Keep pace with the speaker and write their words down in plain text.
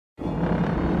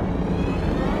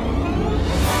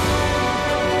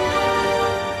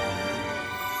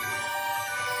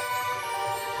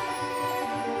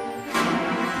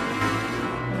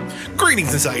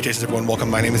Greetings and salutations, everyone. Welcome.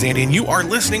 My name is Andy, and you are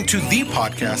listening to the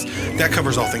podcast that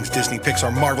covers all things Disney,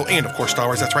 Pixar, Marvel, and, of course, Star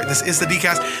Wars. That's right. This is the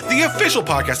DCast, the official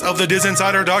podcast of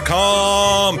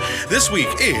thedisinsider.com. This week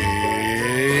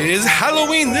is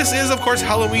Halloween. This is, of course,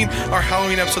 Halloween, our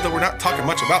Halloween episode that we're not talking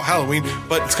much about Halloween,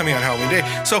 but it's coming on Halloween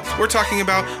Day. So we're talking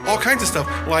about all kinds of stuff,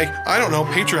 like, I don't know,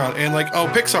 Patreon, and like,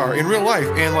 Pixar in real life,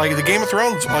 and like the Game of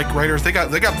Thrones, like, writers. They got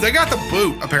the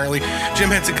boot, apparently. Jim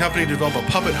Henson Company to develop a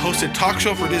puppet-hosted talk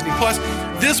show for Disney Plus.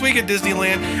 This week at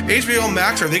Disneyland, HBO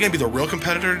Max, are they going to be the real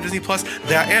competitor to Disney Plus?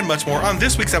 That and much more on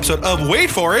this week's episode of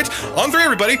Wait For It. On three,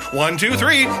 everybody. 1, 2,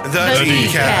 3. The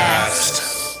DCast.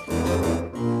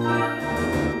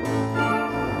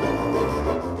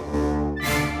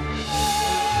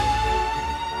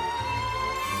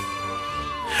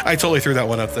 I totally threw that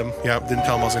one at them. Yeah, didn't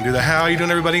tell them I was going to do that. How are you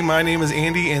doing, everybody? My name is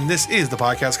Andy, and this is the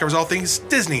podcast that covers all things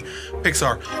Disney,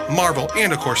 Pixar, Marvel,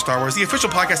 and, of course, Star Wars, the official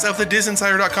podcast of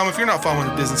thedisinsider.com. If you're not following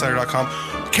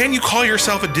thedisinsider.com, can you call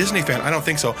yourself a Disney fan? I don't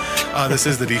think so. This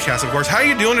is the DCast, of course. How are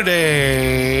you doing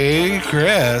today,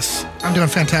 Chris? I'm doing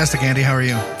fantastic, Andy. How are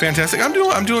you? Fantastic. I'm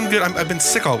doing good. I've been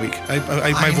sick all week.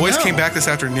 My voice came back this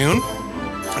afternoon,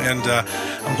 and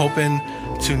I'm hoping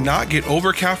to not get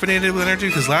over caffeinated with energy,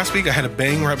 because last week I had a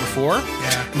bang right before,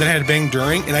 and then I had a bang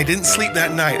during, and I didn't sleep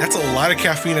that night. That's a lot of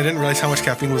caffeine. I didn't realize how much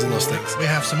caffeine was in those things. We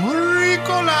have some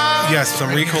Ricola. Yes, some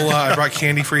Ricola. I brought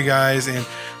candy for you guys, and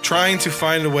trying to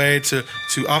find a way to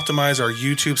optimize our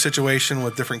YouTube situation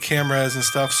with different cameras and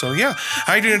stuff. So yeah,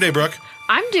 how you doing today, Brooke?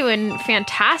 I'm doing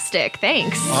fantastic,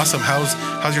 thanks. Awesome.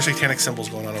 How's your satanic symbols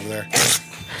going on over there?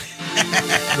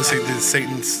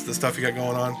 the stuff you got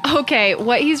going on. Okay,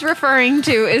 what he's referring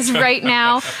to is right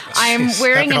now I'm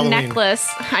wearing a necklace.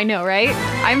 I know, right?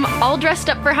 I'm all dressed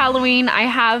up for Halloween. I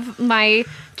have my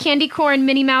candy corn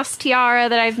Minnie Mouse tiara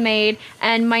that I've made,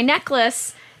 and my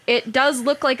necklace, it does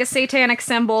look like a satanic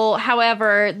symbol.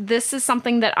 However, this is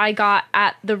something that I got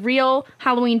at the real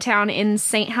Halloween Town in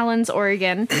St. Helens,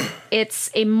 Oregon. It's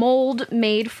a mold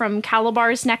made from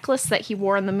Calabar's necklace that he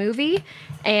wore in the movie,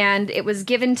 and it was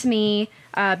given to me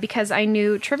because I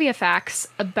knew trivia facts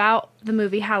about the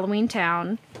movie Halloween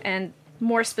Town, and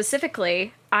more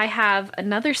specifically, I have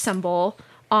another symbol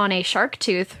on a shark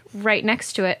tooth right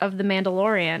next to it of the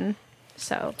Mandalorian.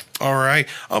 So. All right.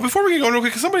 Before we get going real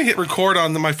quick, somebody hit record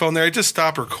on my phone there. I just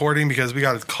stopped recording because we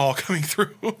got a call coming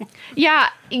through. Yeah,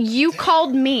 you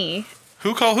called me.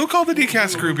 Who called the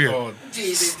DCast group here?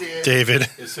 David.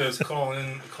 It says call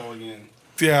in, call in.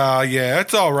 Yeah,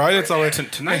 it's all right. It's all right.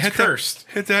 Tonight's cursed.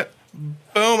 Hit that.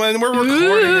 Boom, and we're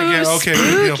recording again. Okay,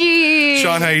 good deal.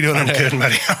 Sean, how you doing? I'm good,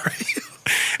 buddy. How are you?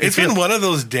 It's been one of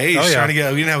those days trying to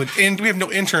get. We have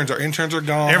no interns. Our interns are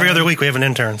gone. Every other week we have an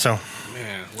intern, so.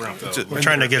 We're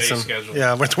trying to get some. Schedule.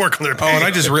 Yeah, we're to work on their pay. Oh, and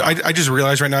I just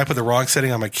realized right now I put the wrong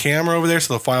setting on my camera over there,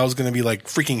 so the file is going to be like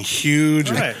freaking huge.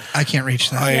 Right. I can't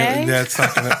reach that. That's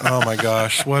not going to. Oh my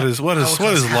gosh, what is life?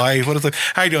 What is life?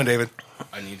 How you doing, David?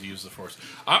 I need to use the force.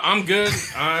 I'm good.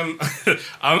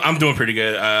 I'm doing pretty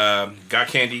good. Got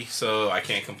candy, so I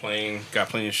can't complain. Got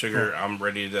plenty of sugar. I'm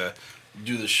ready to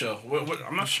do the show.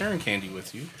 I'm not sharing candy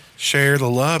with you. Share the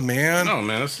love, man. No,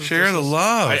 man. Share the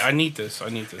love. I need this.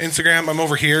 Instagram, I'm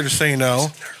over here, just so you know.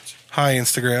 Hi,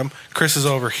 Instagram. Chris is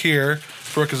over here.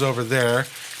 Brooke is over there.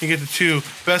 You get the two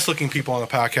best-looking people on the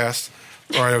podcast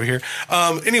right over here.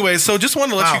 Anyway, so just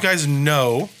wanted to let you guys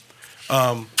know.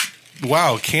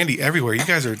 Wow, candy everywhere. You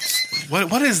guys are...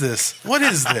 What is this? What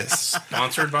is this?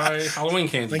 Sponsored by Halloween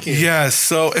Candy. Thank you. Yes,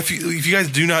 so if you guys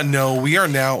do not know, we are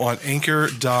now on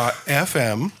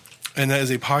Anchor.fm. And that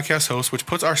is a podcast host, which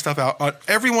puts our stuff out on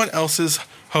everyone else's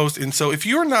host. And so if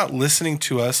you're not listening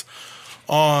to us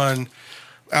on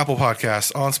Apple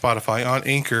Podcasts, on Spotify, on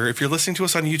Anchor, if you're listening to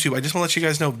us on YouTube, I just want to let you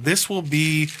guys know this will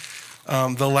be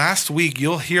the last week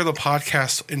you'll hear the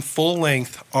podcast in full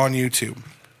length on YouTube.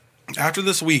 After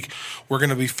this week, we're going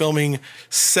to be filming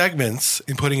segments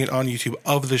and putting it on YouTube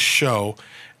of the show.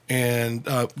 And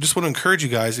just want to encourage you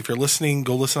guys, if you're listening,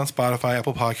 go listen on Spotify,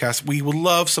 Apple Podcasts. We would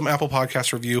love some Apple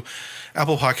Podcast review.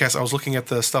 Apple Podcasts, I was looking at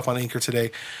the stuff on Anchor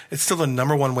today. It's still the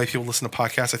number one way people listen to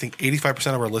podcasts. I think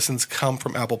 85% of our listens come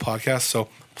from Apple Podcasts. So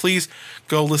please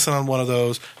go listen on one of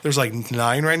those. There's like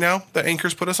 9 right now that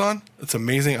Anchor's put us on. It's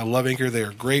amazing. I love Anchor. They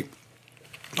are great.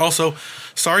 Also,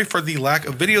 sorry for the lack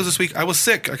of videos this week. I was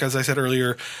sick, like as I said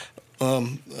earlier.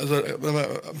 I'm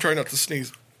trying not to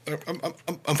sneeze.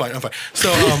 I'm fine.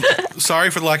 So,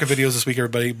 sorry for the lack of videos this week,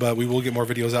 everybody, but we will get more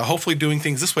videos out. Hopefully doing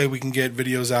things this way, we can get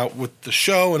videos out with the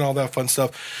show and all that fun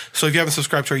stuff. So if you haven't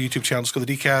subscribed to our YouTube channel, just go to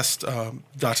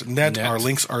thecast.net. Our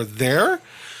links are there.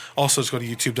 Also, just go to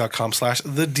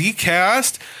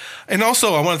youtube.com/thedcast. And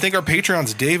also, I want to thank our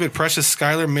Patreons, David, Precious,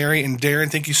 Skylar, Mary, and Darren.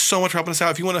 Thank you so much for helping us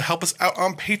out. If you want to help us out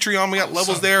on Patreon, we got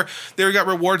levels there. We got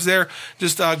rewards there.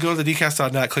 Just go to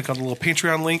thedcast.net, click on the little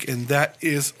Patreon link, and that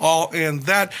is all. And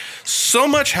that, so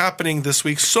much happening this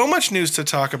week, so much news to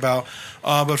talk about.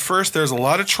 But first, there's a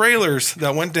lot of trailers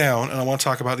that went down, and I want to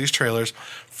talk about these trailers.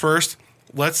 First,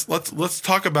 let's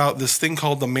talk about this thing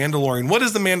called The Mandalorian. What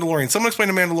is The Mandalorian? Someone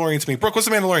explain The Mandalorian to me. Brooke, what's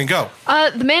The Mandalorian? Go.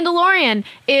 The Mandalorian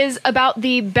is about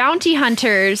the bounty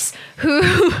hunters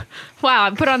who... Wow,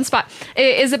 I'm put on the spot.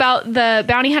 It is about the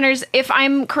bounty hunters. If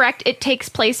I'm correct, it takes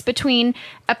place between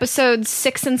episodes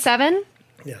 6 and 7.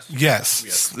 Yes.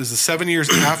 This is 7 years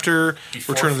after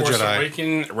Before Return of the Force Jedi.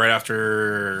 Awakens, right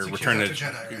after Return of the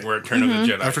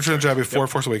Jedi. After Return of the Jedi, before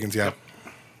Force Awakens, yeah.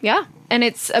 Yeah, and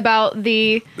it's about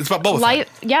It's about Boba Fett. life.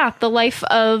 Yeah, the life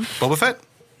of Boba Fett?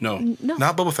 No.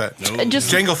 Not Boba Fett. No.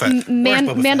 just Jango Fett. Where's Boba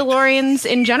Fett? Mandalorians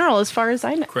in general, as far as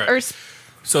I know. Correct.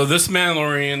 So this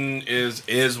Mandalorian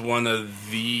is one of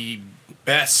the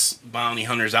best bounty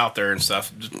hunters out there and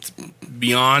stuff.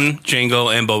 Beyond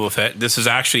Jango and Boba Fett, this is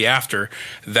actually after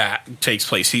that takes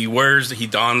place. He dons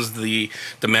the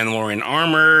Mandalorian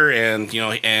armor, and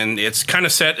and it's kind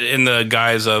of set in the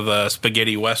guise of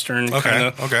spaghetti western.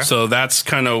 Okay. So that's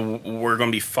kind of we're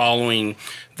going to be following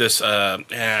this guy.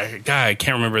 I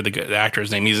can't remember the actor's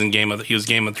name. He was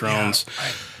Game of Thrones.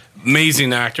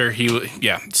 Amazing actor.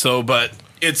 But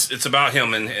it's about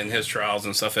him and his trials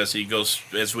and stuff as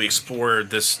we explore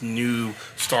this new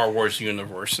Star Wars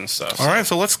universe and stuff. All right,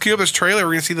 so let's cue up this trailer.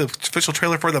 We're going to see the official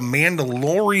trailer for The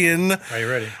Mandalorian. Are you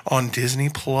ready? On Disney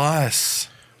Plus.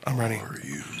 I'm ready.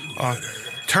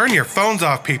 Turn your phones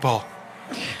off, people.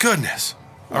 Goodness.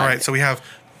 All right, so we have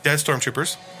dead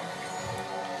stormtroopers.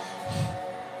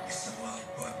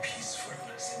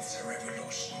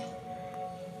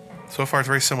 So far, it's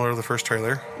very similar to the first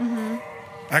trailer. Mm-hmm.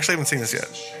 I actually haven't seen this yet.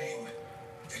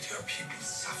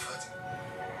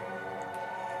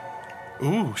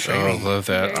 Ooh, shiny. I love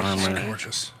that Very armor.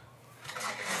 Gorgeous.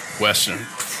 Western.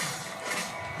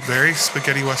 Very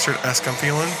spaghetti western-esque, I'm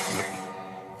feeling.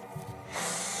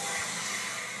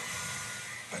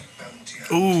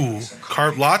 Ooh,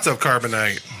 lots of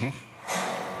carbonite.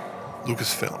 Mm-hmm.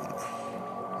 Lucasfilm.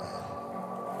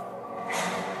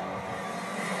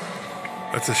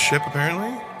 That's a ship,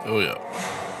 apparently. Oh yeah.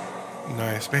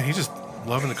 Nice. Man, he's just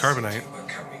loving the carbonite.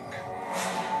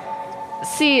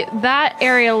 See, that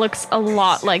area looks a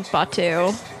lot like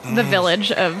Batu, the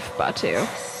village of Batu.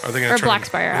 Are they going Or to try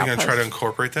Blackspire to try to Outpost.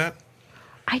 incorporate that?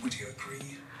 I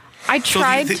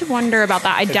tried to wonder about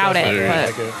that. I doubt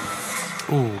it,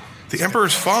 but Ooh. The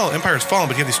Empire's fallen, but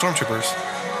you have these stormtroopers.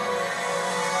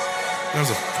 That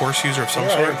was a force user of some I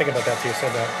didn't sort. think about that till you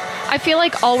said that. I feel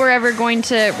like all we're ever going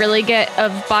to really get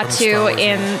of Star Batu Wars,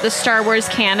 in yeah. the Star Wars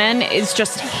canon is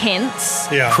just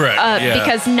hints. Yeah. Correct.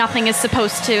 Because nothing is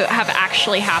supposed to have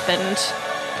actually happened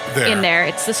in there.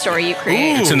 It's the story you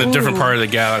create. It's in a different part of the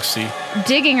galaxy.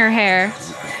 Digging her hair.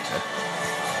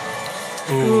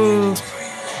 Ooh.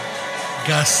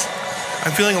 Gus.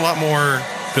 I'm feeling a lot more.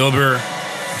 Bill Burr.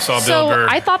 I saw Bill So Burr.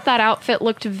 I thought that outfit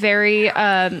looked very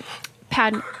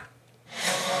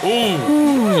Ooh,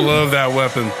 love that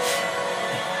weapon.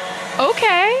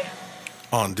 Okay.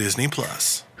 On Disney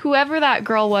Plus. Whoever that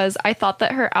girl was, I thought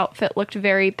that her outfit looked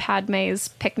very Padme's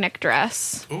picnic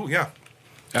dress. Oh yeah.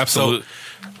 Absolutely.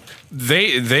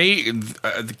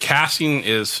 The casting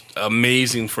is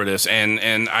amazing for this,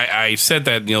 and I said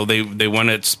that they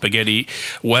wanted spaghetti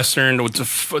western.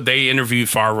 They interviewed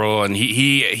Favreau, and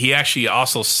he actually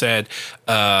also said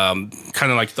kind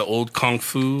of like the old kung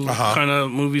fu kind of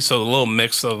movie. So a little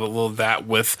mix of a little of that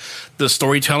with the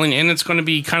storytelling, and it's going to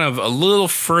be kind of a little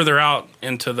further out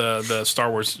into the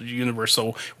Star Wars universe.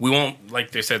 So we won't,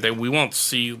 like they said, we won't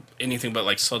see anything but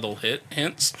like subtle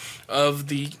hints of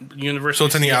the universe. So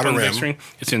it's in the outer rim.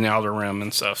 It's in the outer rim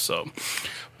and stuff. So,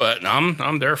 but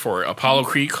I'm there for it. Apollo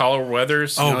Creed, Carl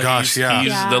Weathers. Oh, gosh, yeah.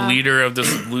 He's the leader of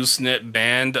this loose knit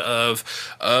band of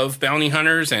bounty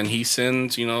hunters, and he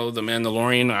sends the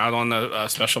Mandalorian out on a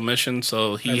special mission.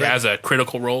 So he has a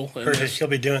critical role. In this. He'll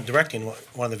be directing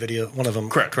one of them.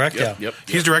 Correct. Yeah. Yep.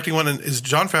 He's directing one. Is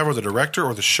Jon Favreau the director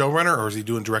or the showrunner, or is he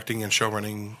doing directing and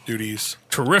showrunning duties?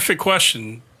 Terrific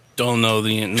question. Don't know.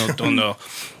 Don't know.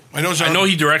 I know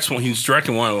he directs one. He's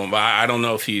directing one of them, but I don't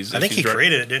know if he's. I think he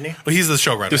created it, didn't he? Well, he's the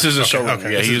showrunner. This is a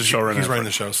showrunner. Yeah, he's a showrunner. He's running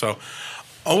the show. So,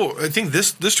 I think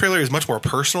this trailer is much more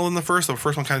personal than the first. The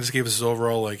first one kind of just gave us his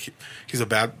overall like he's a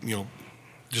bad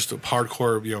just a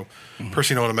hardcore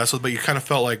person you don't want to mess with. But you kind of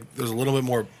felt like there's a little bit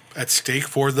more at stake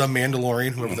for the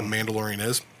Mandalorian, whoever the Mandalorian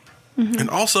is, and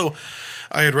also.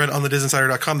 I had read on the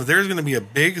DisneyInsider.com that there's going to be a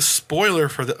big spoiler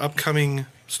for the upcoming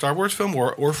Star Wars film,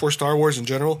 or for Star Wars in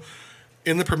general,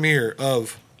 in the premiere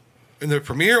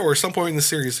or some point in the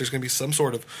series. There's going to be some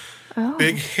sort of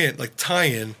big hint, like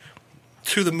tie-in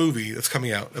to the movie that's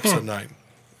coming out, Episode 9.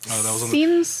 That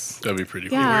was That'd be pretty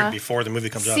cool. Yeah. Before the movie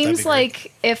comes out. Seems that'd be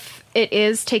like if it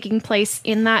is taking place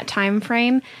in that time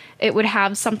frame, it would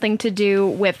have something to do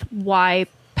with why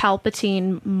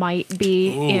Palpatine might be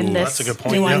in this that's a good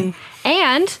point, new one.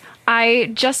 And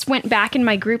I just went back in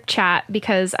my group chat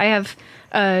because I have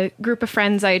a group of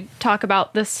friends I talk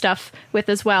about this stuff with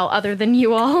as well, other than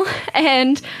you all.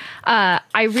 And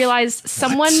I realized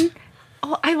someone...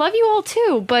 Oh, I love you all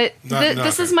too, but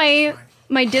this is my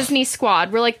Disney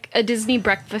squad. We're like a Disney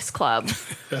breakfast club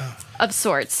of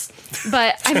sorts.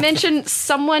 But I mentioned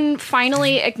someone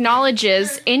finally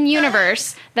acknowledges in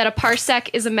universe that a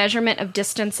parsec is a measurement of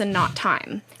distance and not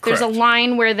time. There's a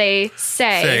line where they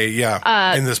say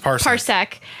in this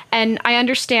parsec. And I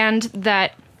understand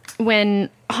that when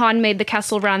Han made the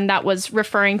Kessel Run, that was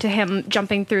referring to him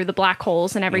jumping through the black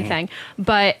holes and everything.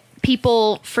 But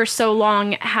people for so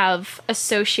long have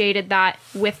associated that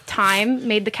with time,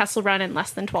 made the Kessel Run in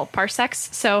less than 12 parsecs.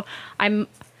 So I'm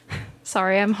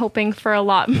hoping for a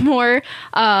lot more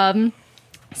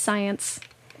science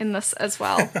in this as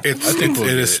well. It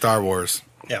is Star Wars.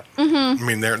 Yeah. Mm-hmm. I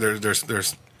mean,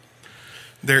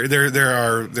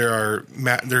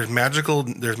 there's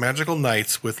magical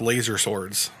knights with laser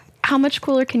swords. How much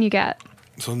cooler can you get?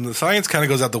 So the science kind of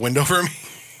goes out the window for me.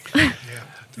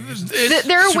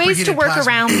 There are ways to work plasma.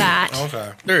 around that.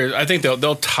 Okay. There is. I think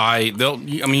they'll tie.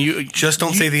 You Just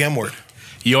don't say the M word.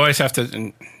 You always have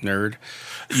to nerd.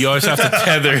 You always have to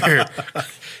tether.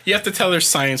 You have to tether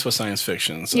science with science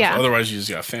fiction. So Yeah. Otherwise, you just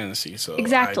got fantasy. So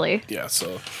Exactly.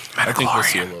 So I think we'll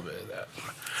see a little bit of that.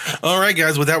 All right,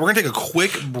 guys. With that, we're going to take a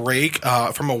quick break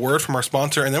from a word from our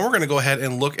sponsor, and then we're going to go ahead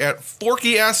and look at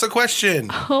Forky Asks a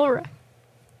Question. All right.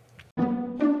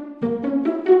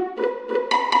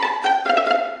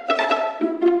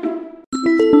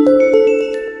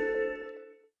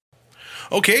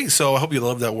 Okay, so I hope you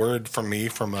loved that word from me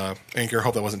from Anchor.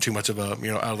 Hope that wasn't too much of a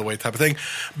out of the way type of thing.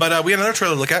 But we have another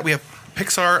trailer to look at. We have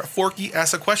Pixar Forky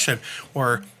Asks a Question,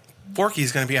 where Forky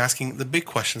is going to be asking the big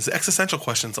questions, the existential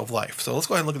questions of life. So let's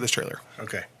go ahead and look at this trailer.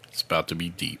 Okay. It's about to be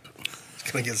deep.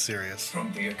 It's going to get serious.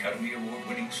 From the Academy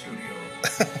Award-winning studio,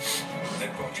 they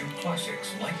brought you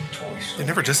classics like Toy Story. They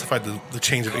never justified the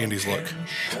change of Andy's look. 10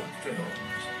 short films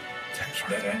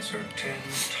that answered 10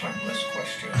 timeless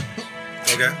questions.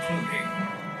 Okay. Including,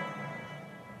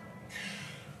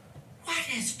 What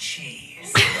is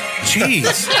cheese?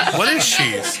 Cheese. What is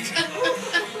cheese?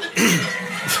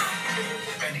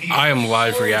 I am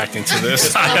live reacting to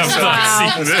this. I have Wow.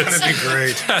 not seen this. That'd be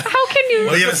great. How can you?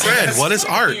 Well, you have a friend. What is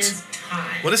art? Is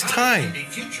time. What is time? the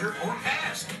future or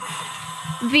past.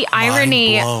 The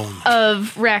irony blown.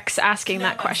 of Rex asking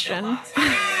that question. Ooh. So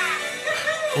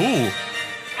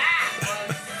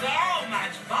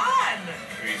much fun.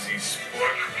 Crazy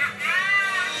sport.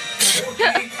 Forky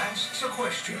Asks a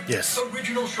Question. Yes.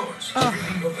 Original shorts.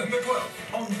 Streaming November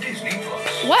 12th on Disney+.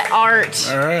 What art?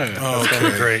 All right. Oh,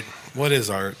 That'd be great. What is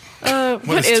art?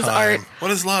 What is time? art?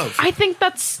 What is love? I think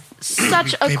that's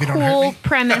such a Baby, don't hurt cool me.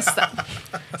 premise.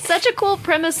 Such a cool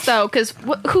premise, though, because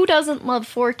who doesn't love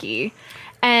Forky?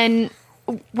 And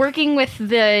working with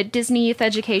the Disney Youth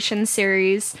Education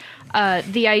series,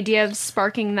 the idea of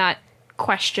sparking that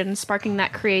question, sparking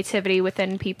that creativity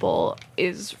within people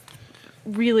is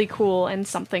really cool and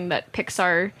something that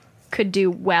Pixar could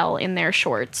do well in their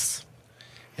shorts.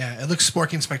 Yeah, it looks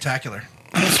sporky and spectacular.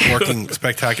 It's working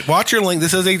spectacular. Watch your link.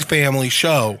 This is a family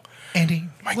show. Andy,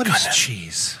 what is goodness.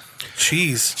 cheese?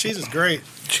 Cheese. Cheese is great.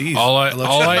 Cheese.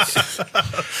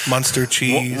 Munster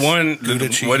cheese. Gouda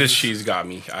cheese. What has cheese got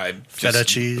me? I just, Feta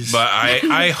cheese. But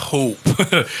I hope,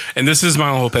 and this is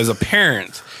my hope as a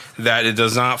parent, that it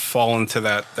does not fall into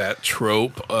that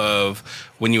trope of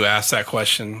when you ask that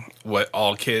question, what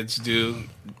all kids do,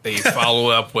 they follow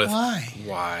up with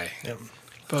Why? Yep.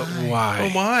 But why? Oh,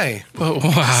 why? But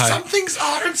why? Some things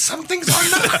are and some things are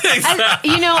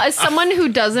not. As someone who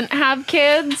doesn't have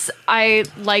kids, I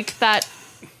like that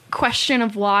question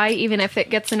of why, even if it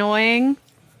gets annoying.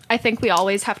 I think we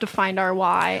always have to find our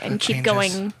why and keep changes.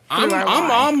 going through I'm our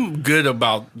why. I'm good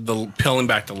about peeling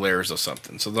back the layers of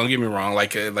something. So don't get me wrong,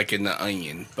 like in the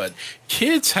onion. But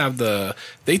kids have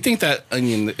they think that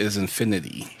onion is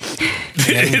infinity.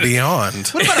 And beyond.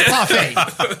 What about a parfait?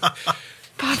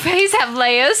 Parfaits have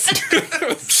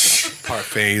layers.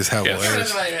 Parfait is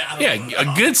hilarious. Yeah, a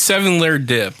good 7-layer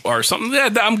dip or something. Yeah,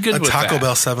 I'm good A with Taco that.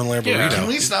 Bell 7-layer Yeah. burrito. Can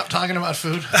we stop talking about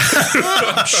food?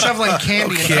 I'm shoveling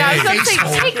candy in Yeah, I my was about to face say,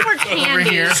 hole take more over candy.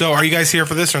 here. So, are you guys here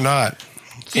for this or not?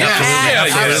 Yeah,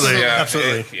 absolutely.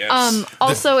 Absolutely. Yes.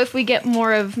 Also, if we get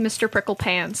more of Mr. Prickle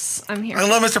Pants, I'm here. I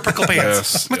love Mr. Prickle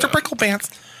Pants. Yes, Mr. yeah. Prickle Pants.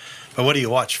 But what do you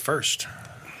watch first?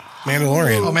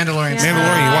 Mandalorian. Oh, Mandalorian. Yeah.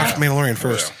 Mandalorian. You watched Mandalorian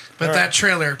first. But that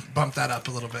trailer bumped that up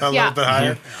a little bit. A Yeah. little bit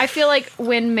higher. I feel like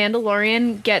when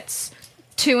Mandalorian gets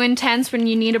too intense, when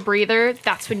you need a breather,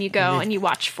 that's when you go and you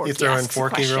watch Forky. You throw in Asks a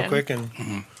Forky real Question. quick and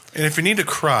And if you need to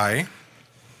cry,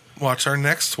 watch our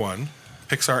next one,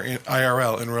 Pixar in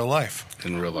IRL in real life.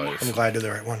 In real life. I'm glad I did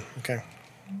the right one. Okay.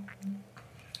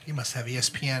 You must have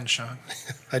ESPN, Sean.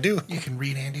 I do. You can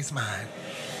read Andy's mind.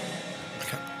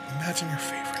 Okay. Imagine your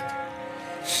favorite.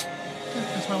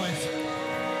 That's my wife.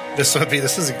 This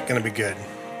is going to be good.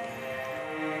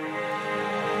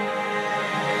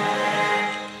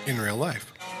 In real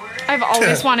life. I've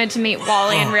always wanted to meet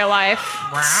Wally in real life.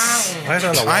 Why is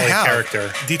that a I Wally have. character?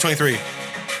 D23.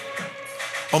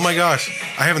 Oh my gosh.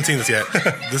 I haven't seen this yet.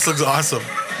 This looks awesome.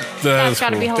 That's got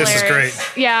to be hilarious. This is great.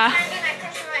 Yeah. It's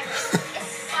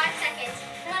 5 seconds.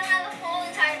 You want to know the whole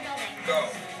entire building. Go.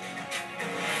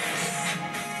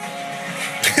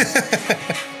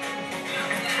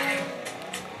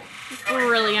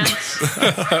 Brilliant.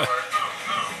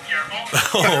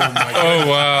 Oh,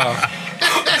 wow.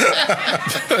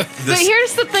 But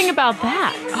here's the thing about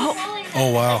that. Oh,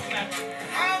 Oh, wow.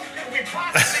 How could we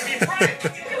possibly be right?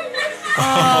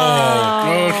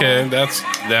 Okay,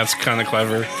 that's kind of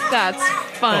clever. that's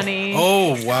funny.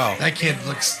 Oh, wow. That kid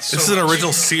looks so This is an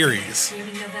original series.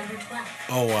 November 12th.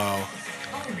 Oh, wow.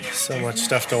 So much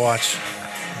stuff to watch.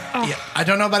 Yeah, I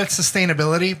don't know about its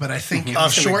sustainability, but I think in the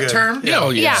It's gonna be short good. term, Yeah, oh,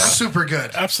 yeah. Yeah. super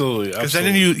good. Absolutely. Because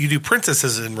then you do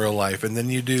princesses in real life, and then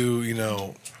you do, you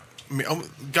know, I mean, oh,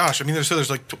 gosh, I mean, there's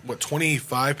like, what,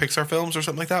 25 Pixar films or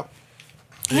something like that?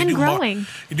 And you do growing.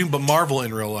 you do Marvel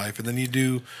in real life, and then you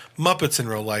do Muppets in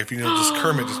real life. You know, just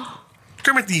Kermit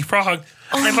the Frog.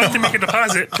 I'd like to make a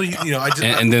deposit, please. You know, I just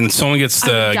And then someone gets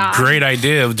the God. great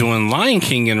idea of doing Lion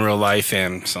King in real life,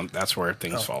 and that's where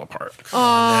things fall apart.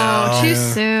 Oh, too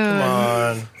soon.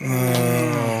 Come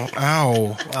on.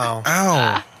 ow, Wow.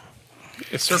 ow.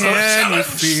 It's Can you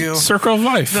feel circle of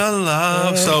life. the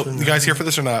love? So, you guys here for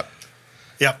this or not?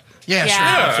 Yep. Yeah,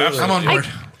 Yeah. sure. I'm on board.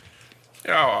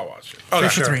 Yeah, I'll watch it. Okay,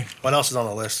 3 for 3. What else is on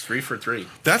the list? 3 for 3.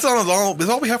 That's all. That's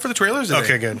all we have for the trailers today.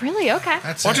 Okay, good. Really? Okay.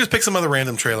 That's Why don't you it. just pick some other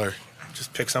random trailer?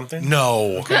 Just pick something.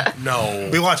 No, no.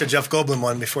 We watched a Jeff Goldblum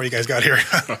one before you guys got here.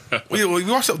 We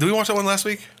watched. Did we watch that one last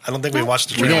week? I don't think we watched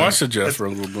the We trailer. didn't watch the Jeff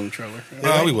Goldblum trailer.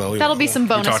 We will. That'll be some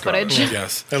bonus talked about it. footage.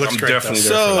 Yes. It looks I'm great. definitely though.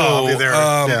 there for So, I'll be there.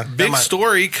 Yeah, that big might-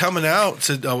 story coming out.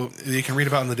 You can read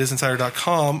about it on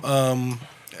thedisinsider.com.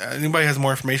 Anybody has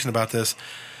more information about this,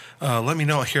 let me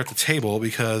know here at the table,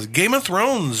 because Game of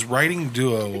Thrones writing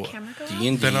duo.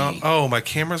 D&D. Been on, oh, my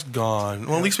camera's gone.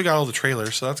 Well, at least we got all the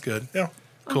trailers, so that's good. Yeah.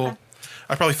 Cool. Okay.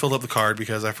 I probably filled up the card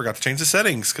because I forgot to change the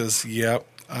settings because, yep,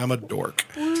 I'm a dork.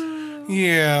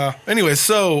 Yeah. Anyway,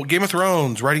 so Game of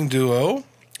Thrones writing duo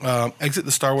exit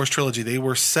the Star Wars trilogy. They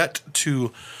were set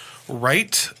to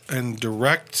write and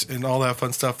direct and all that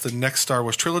fun stuff the next Star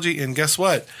Wars trilogy, and guess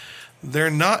what?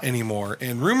 They're not anymore.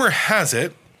 And rumor has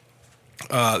it,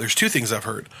 there's two things I've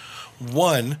heard.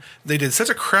 One, they did such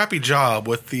a crappy job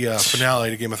with the finale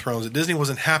to Game of Thrones that Disney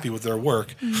wasn't happy with their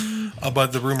work.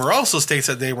 But the rumor also states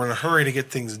that they were in a hurry to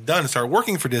get things done and start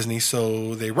working for Disney,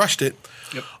 so they rushed it.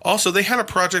 Yep. Also, they had a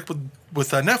project with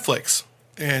Netflix,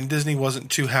 and Disney wasn't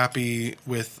too happy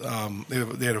with.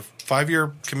 They had a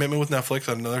 5-year commitment with Netflix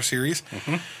on another series,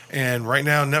 and right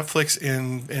now Netflix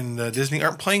and Disney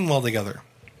aren't playing well together.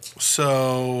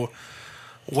 So,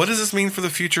 what does this mean for the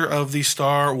future of the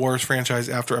Star Wars franchise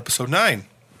after Episode 9?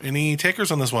 Any takers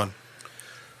on this one?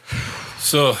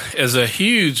 So, as a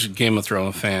huge Game of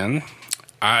Thrones fan,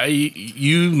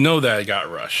 you know that it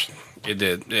got rushed. It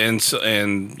did,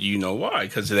 and you know why?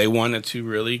 Because they wanted to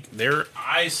really.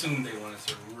 I assume they wanted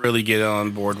to really get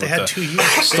on board with had the 2 years.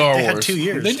 Star They Wars. had 2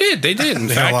 years. They did. In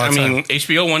They had a fact, lot I of mean, time.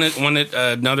 HBO wanted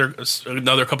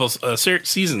another couple of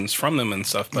seasons from them and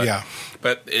stuff. But, Yeah.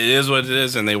 but it is what it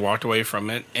is, and they walked away from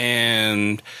it.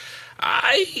 And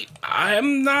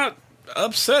I'm not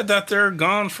upset that they're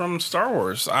gone from Star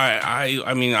Wars.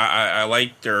 I mean, I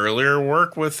liked their earlier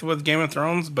work with Game of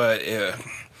Thrones, but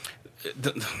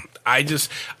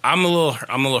I'm a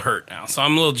little hurt now. So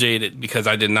I'm a little jaded because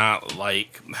I did not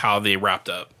like how they wrapped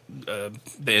up the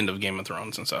end of Game of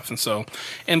Thrones and stuff.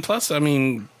 And plus, I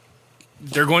mean,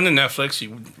 they're going to Netflix.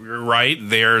 You're right.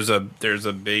 There's a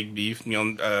big beef.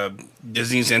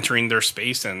 Disney's entering their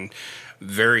space and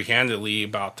very handily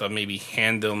about to maybe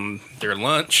hand them their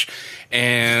lunch.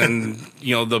 And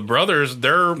the brothers,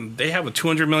 they have a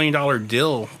 $200 million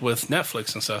deal with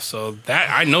Netflix and stuff. So that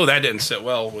I know that didn't sit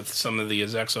well with some of the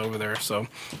execs over there. So,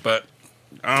 but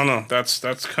I don't know. That's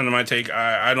kind of my take.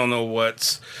 I don't know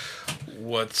what's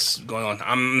going on.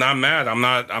 I'm not mad. I'm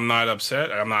not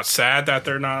upset. I'm not sad that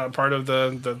they're not a part of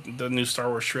the new Star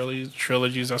Wars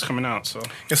trilogies that's coming out. So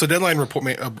yeah. So Deadline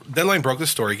broke the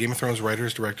story. Game of Thrones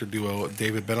writers director duo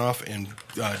David Benioff and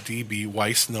D.B.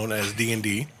 Weiss, known as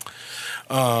D&D,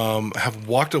 have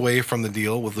walked away from the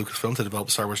deal with Lucasfilm to develop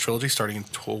the Star Wars trilogy starting in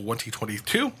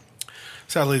 2022.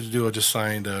 Sadly, the duo just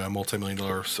signed a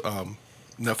multi-million-dollar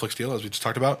Netflix deal, as we just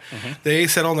talked about. Mm-hmm. They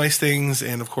said all nice things,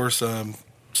 and of course,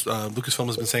 Lucasfilm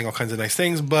has been saying all kinds of nice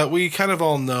things, but we kind of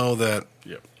all know that,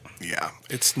 yeah,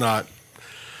 it's not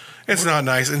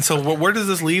nice. And so, where does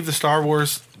this leave the Star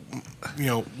Wars?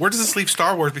 Where does this leave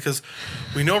Star Wars? Because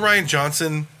we know Rian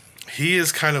Johnson. He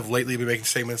has kind of lately been making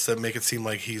statements that make it seem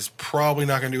like he's probably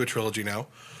not going to do a trilogy now.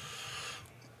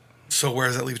 So where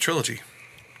does that leave a trilogy?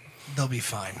 They'll be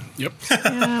fine. Yep.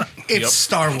 Yeah. It's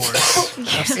Star Wars.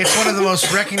 It's one of the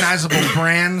most recognizable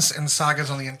brands and sagas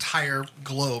on the entire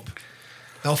globe.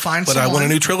 They'll find someone. But I want a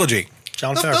new trilogy.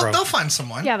 John Favreau. They'll find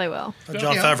someone. Yeah, they will.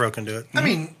 John Favreau can do it. I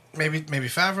mean, maybe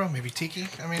Favreau, maybe Tiki.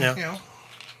 I mean,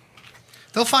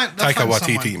 they'll find Taika Waititi,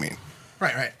 someone. you mean?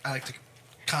 Right. I like to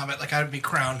comment like I would be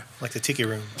crowned. Like the Tiki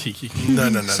Room. Tiki. No.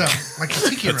 So, like the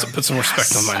Tiki Room. Put some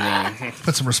respect on my name.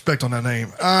 Put some respect on that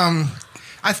name.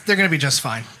 They're going to be just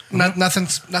fine. Nothing.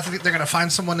 They're going to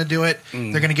find someone to do it.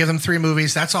 They're going to give them 3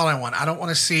 movies. That's all I want. I don't want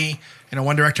to see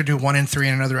one director do 1 and 3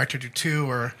 and another director do 2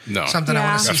 or something. Yeah. I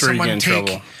want to see That's where you someone get in take.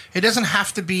 trouble. It doesn't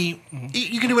have to be.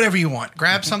 You can do whatever you want.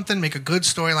 Grab something, make a good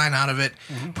storyline out of it.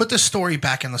 Put the story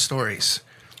back in the stories.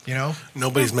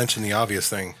 Nobody's mentioned the obvious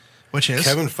thing. Which is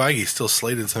Kevin Feige still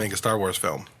slated to make a Star Wars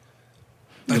film.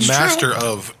 That's the master true.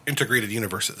 of integrated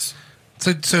universes.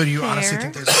 So do you honestly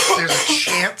think there's a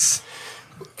chance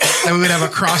that we would have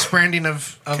a cross branding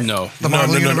of No. the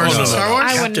Marvel Universe and Star Wars?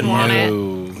 I wouldn't want it.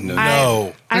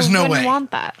 No. There's I no wouldn't way.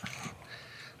 want that.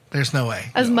 There's no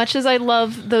way. As much as I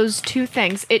love those 2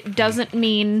 things, it doesn't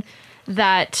mean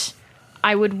that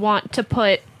I would want to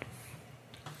put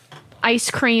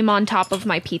ice cream on top of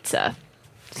my pizza.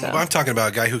 So. Well, I'm talking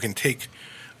about a guy who can take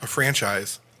a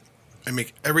franchise and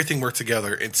make everything work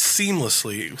together and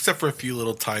seamlessly, except for a few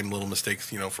little mistakes,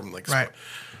 from like. Right.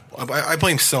 I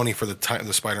blame Sony for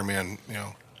the Spider-Man,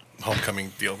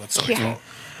 Homecoming deal. That's Sony's fault.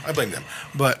 I blame them.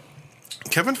 But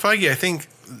Kevin Feige, I think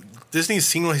Disney's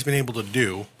seen what he's been able to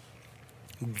do.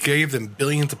 Gave them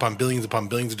billions upon billions upon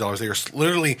billions of dollars. They are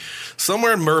literally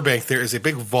somewhere in Burbank. There is a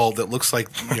big vault that looks like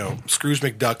Scrooge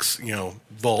McDuck's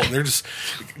vault, and they're just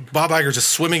Bob Iger's just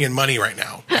swimming in money right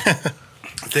now.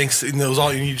 Thanks, and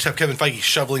you just have Kevin Feige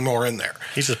shoveling more in there.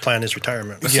 He's just planning his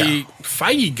retirement. See,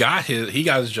 Feige got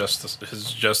his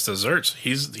just desserts.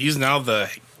 He's now the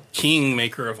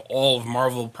kingmaker of all of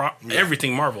Marvel,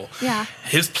 everything Marvel. Yeah.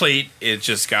 His plate, it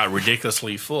just got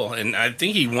ridiculously full, and I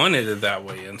think he wanted it that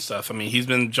way and stuff. I mean, he's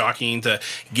been jockeying to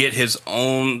get his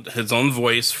own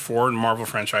voice for the Marvel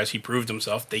franchise. He proved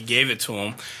himself. They gave it to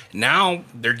him. Now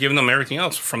they're giving him everything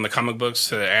else, from the comic books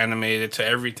to the animated to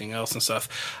everything else and stuff.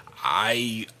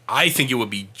 I think it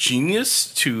would be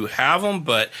genius to have him,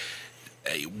 but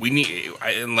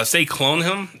unless they clone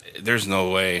him, there's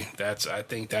no way. I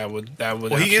think that would.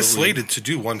 Well, he is slated to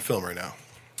do 1 film right now.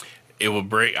 It will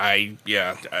break.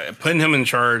 Putting him in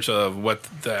charge of what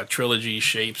that trilogy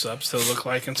shapes up to look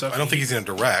like and stuff. I don't think he's going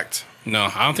to direct.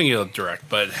 No, I don't think he'll direct,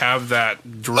 but have that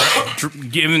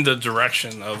given the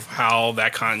direction of how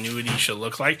that continuity should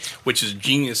look like, which is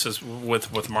genius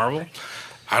with Marvel.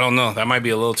 I don't know. That might be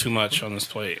a little too much on this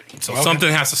plate. So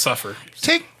something has to suffer.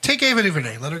 Take Ava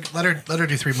DuVernay. Let her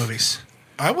do 3 movies.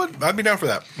 I'd be down for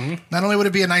that. Mm-hmm. Not only would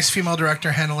it be a nice female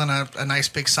director handling a nice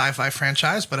big sci-fi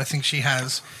franchise, but I think she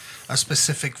has a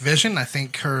specific vision. I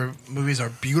think her movies are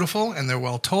beautiful and they're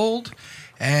well told.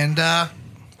 And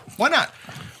why not?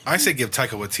 I say give Taika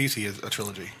Waititi a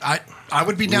trilogy. I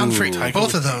would be down for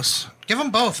both of those. Give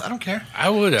them both. I don't care. I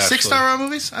would actually. 6-star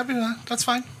movies. I'd be that's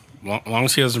fine. Long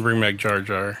as he doesn't bring back Jar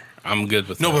Jar, I'm good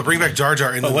with No, that. but bring back Jar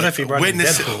Jar and But what if he brought in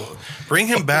witness Deadpool? Bring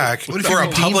him back if for he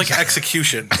a public beams-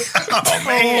 execution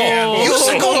You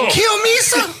should go kill me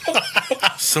some.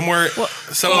 somewhere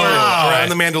around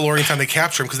the Mandalorian time. They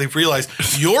capture him because they realize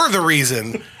you're the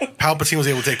reason Palpatine was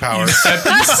able to take power. You set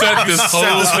this Set this whole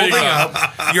whole thing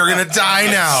up. up. You're gonna die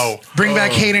now. Bring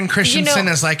back Hayden Christensen You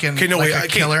know- as like, Okay, no, like wait. a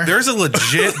Okay, killer. there is a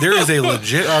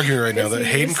legit argument right now that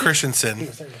Hayden Christensen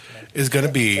is going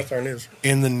to be That's our news.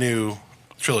 in the new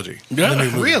trilogy. Yeah. The new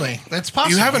movie. Really? That's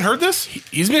possible. You haven't heard this?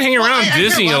 He's been hanging Well, around I hear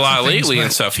Disney a lots lot of things, lately and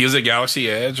but- stuff. He was at Galaxy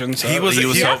Edge and stuff.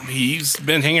 He He's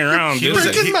been hanging around He was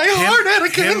Disney. Breaking my heart,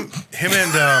 Anakin. Him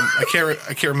and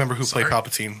I can't remember who played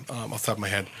Palpatine off the top of my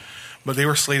head, but they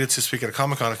were slated to speak at a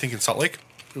Comic-Con, I think in Salt Lake,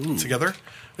 together.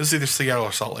 This is either Seattle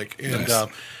or Salt Lake, and Nice.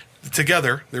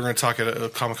 together they were going to talk at a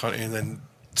Comic-Con, and then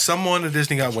someone at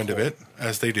Disney got wind of it,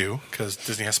 as they do, because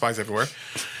Disney has spies everywhere.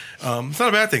 It's not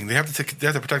a bad thing. They have to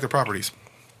protect their properties,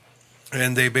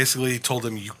 and they basically told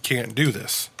them you can't do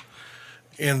this.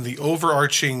 And the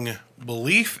overarching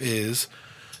belief is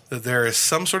that there is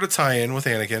some sort of tie-in with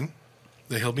Anakin,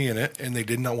 that he'll be in it, and they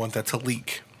did not want that to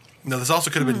leak. Now, this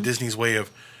also could have been Disney's way of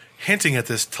hinting at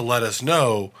this to let us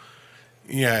know,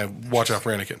 yeah, watch out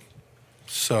for Anakin.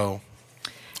 So,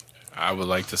 I would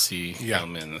like to see Yeah.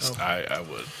 him in this. I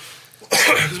would.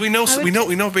 because we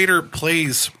know Vader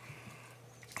plays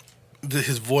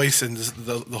his voice and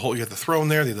the whole. You have the throne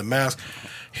there, the mask.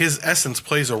 His essence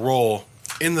plays a role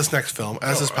in this next film,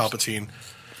 as does Palpatine.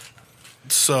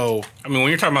 So, I mean, when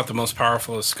you're talking about the most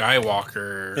powerful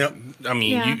Skywalker, Yep. I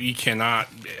mean, Yeah. you cannot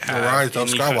have rise of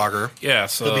any Skywalker. Yeah,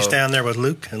 so He'll be standing there with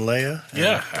Luke and Leia.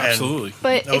 yeah, absolutely.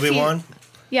 But if Obi-Wan.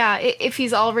 if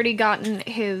he's already gotten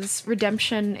his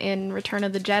redemption in Return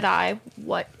of the Jedi,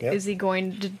 what is Yep. he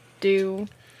going to do?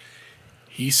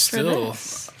 He's still.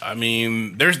 this. I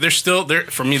mean, there's still there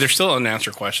for me. There's still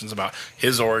unanswered questions about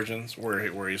his origins,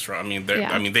 where he's from. I mean,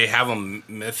 Yeah. they have him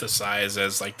mythicized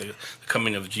as like the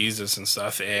coming of Jesus and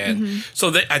stuff, and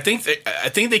so I think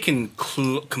they can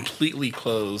completely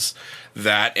close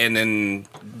that and then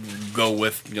go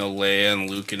with Leia and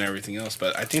Luke and everything else.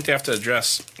 But I think they have to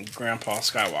address Grandpa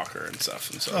Skywalker and stuff.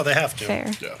 And so Oh, they have to.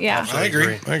 Fair. Yeah. Yeah. I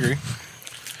agree.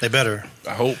 They better.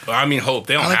 I hope. I mean, hope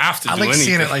they don't have to I do like anything.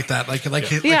 seeing it like that, like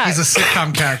Yeah. he's a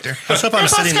sitcom character. Let's hope I'm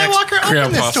sitting next. Skywalker, open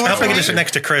Grandpa this door. I hope I for can me. sit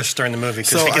next to Chris during the movie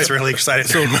because So he gets I- really excited.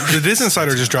 So the Disney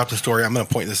Insider just dropped the story. I'm going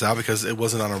to point this out because it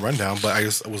wasn't on a rundown, but I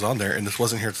just was on there, and this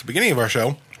wasn't here at the beginning of our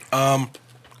show.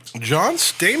 John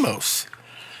Stamos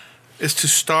is to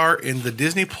star in the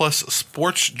Disney Plus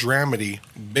sports dramedy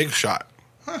Big Shot.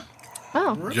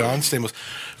 Oh, John Stamos.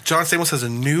 John Stamos has a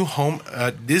new home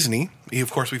at Disney. He,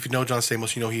 of course, if you know John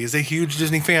Stamos, you know he is a huge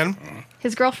Disney fan.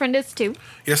 his girlfriend is too.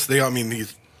 Yes, I mean,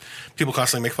 people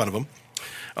constantly make fun of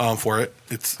him for it.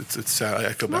 It's sad.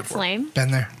 I feel bad That's for him. lame.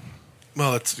 Been there.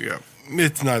 Well, it's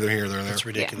neither here nor there. That's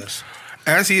ridiculous.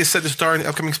 As he is set to star in the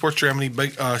upcoming sports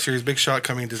dramedy series Big Shot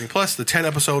coming to Disney Plus, the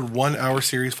 10-episode, 1-hour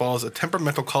series follows a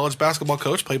temperamental college basketball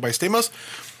coach played by Stamos,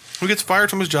 who gets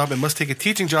fired from his job and must take a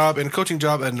teaching job and a coaching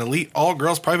job at an elite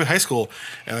all-girls private high school.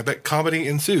 And I bet comedy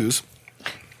ensues.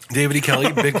 David E.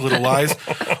 Kelly, Big Little Lies,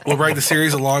 will write the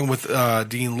series along with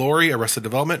Dean Lorey, Arrested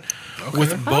Development,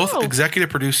 with both Oh. executive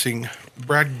producing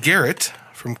Brad Garrett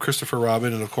from Christopher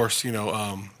Robin and, of course,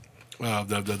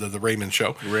 the Raymond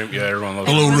Show. Yeah, everyone loves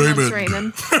Hello, Everyone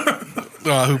Raymond. loves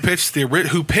Raymond.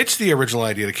 who pitched the original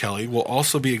idea to Kelly will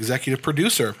also be executive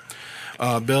producer.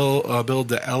 Bill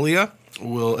D'Elia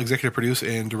will executive produce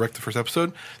and direct the first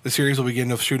episode. The series will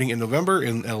begin shooting in November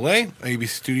in LA. ABC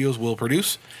Studios will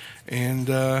produce. And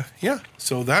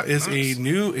so that is a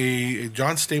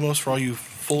John Stamos for all you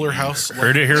Fuller House.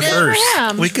 Heard it here first.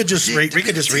 Yeah. We could just read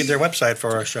their website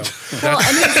for our show. Well,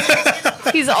 and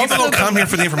he's People also don't come here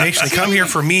for the information. They come here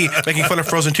for me making fun of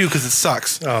Frozen 2 because it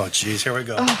sucks. Oh, geez, here we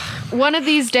go. one of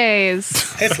these days.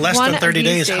 It's less One than of 30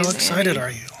 these days. How days, excited Andy.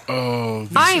 are you?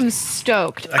 I'm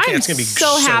stoked. can't- I'm it's gonna be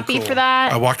so so happy cool. for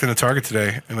that. I walked into Target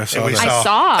today and I saw we that.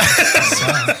 saw-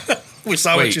 I saw. We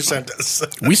saw Wait. what you sent us.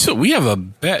 We have a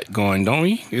bet going, don't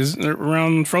we? Is it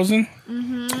around Frozen?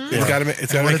 It's got to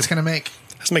What make it's going to make.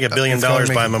 Let's make $1 billion It's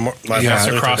gonna by make- by Yes, Martin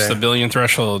Luther across Day. the billion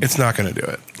threshold. It's not going to do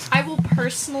it. I will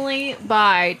personally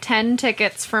buy 10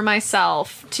 tickets for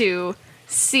myself to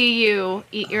see you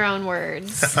eat your own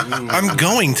words. I'm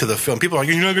going to the film. People are like,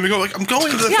 you're not going to go. Like, I'm going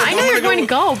to the Yeah, film. I know I'm you're gonna going to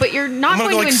go, but you're not I'm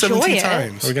going going to go to like enjoy 17 it.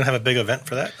 times. Are we going to have a big event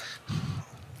for that?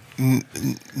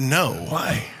 No.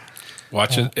 Why?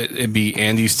 Watch it. It'd be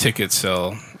Andy's ticket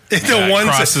sale. It's That the one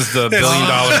crosses the $1 billion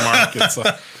mark. It's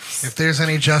like, If there's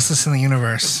any justice in the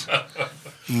universe,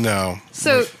 No.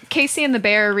 So Casey and the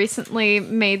Bear recently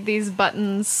made these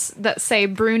buttons that say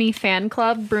Bruni Fan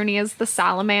Club. Bruni is the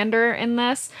salamander in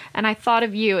this, and I thought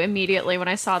of you immediately when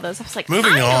I saw those. I was like,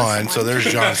 Moving I know on, someone. so there's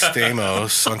John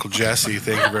Stamos, Uncle Jesse.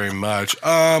 Thank you very much.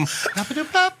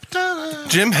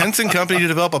 Jim Henson Company to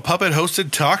develop a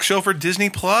puppet-hosted talk show for Disney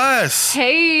Plus.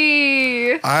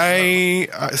 Hey,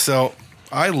 So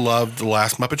I loved the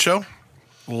last Muppet Show.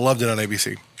 Loved it on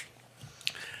ABC.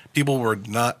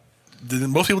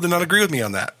 Most people did not agree with me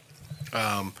on that.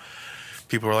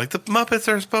 People were like, the Muppets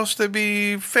are supposed to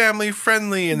be family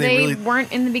friendly, and they really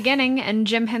weren't in the beginning, and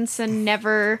Jim Henson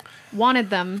never wanted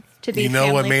them to be. You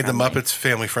know what made family-friendly. the Muppets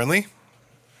family friendly?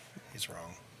 He's wrong.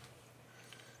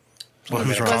 Well,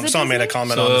 who's wrong? Was it Someone made a Disney?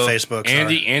 comment So on Facebook.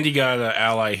 sorry. Andy got an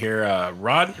ally here.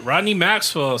 Rodney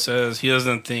Maxwell says he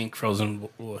doesn't think Frozen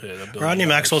will hit $1 billion. Rodney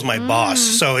Maxwell's my boss,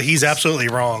 so he's absolutely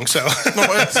wrong. So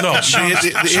The Sean's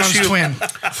issue, twin.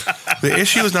 the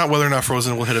issue is not whether or not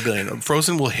Frozen will hit $1 billion.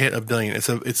 Frozen will hit $1 billion. It's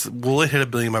will it hit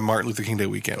 $1 billion by Martin Luther King Day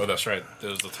weekend? Oh, that's right.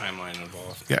 There's the timeline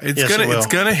involved. Yeah, Yes, it will. it's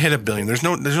gonna hit $1 billion. There's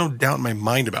no doubt in my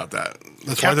mind about that.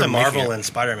 That's why they're Captain making Marvel it. and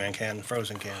Spider-Man can,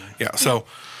 Frozen can. Yeah, so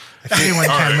If anyone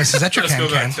can, Mrs. Etcher Let's can.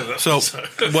 go back to the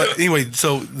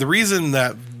so the reason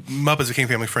that Muppets became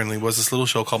family friendly was this little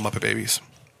show called Muppet Babies.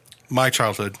 My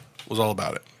childhood was all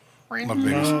about it.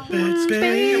 Muppet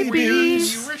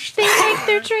Babies. They make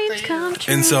their dreams come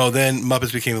true. And so then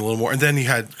Muppets became a little more, and then you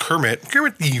had Kermit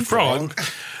the Frog,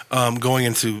 going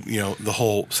into the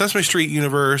whole Sesame Street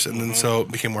universe, and then so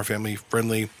it became more family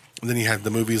friendly. And then you had the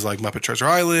movies like Muppet Treasure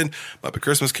Island, Muppet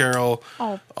Christmas Carol,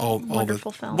 All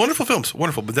wonderful films. Wonderful films,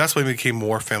 wonderful. But that's why it became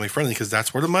more family friendly because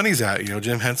that's where the money's at.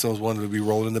 Jim Henson was wanted to be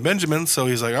rolling in the Benjamins, so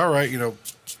he's like, all right, And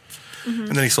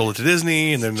then he sold it to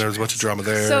Disney, and then there was a bunch of drama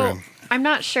there. So and I'm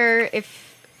not sure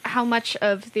how much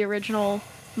of the original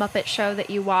Muppet Show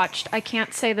that you watched. I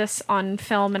can't say this on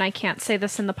film and I can't say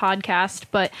this in the podcast,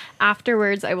 but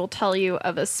afterwards I will tell you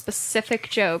of a specific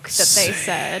joke that they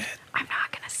said. I'm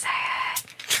not going to say it.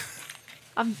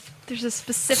 There's a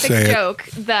specific Say it. joke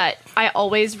that I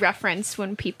always reference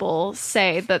when people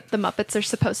say that the Muppets are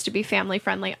supposed to be family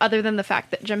friendly, other than the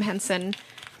fact that Jim Henson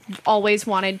always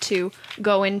wanted to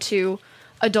go into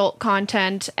adult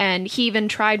content, and he even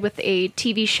tried with a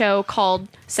TV show called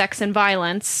Sex and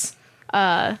Violence.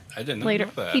 I didn't Later,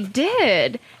 know that. he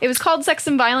did. It was called Sex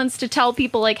and Violence to tell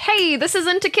people like, "Hey, this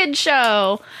isn't a kid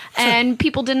show," and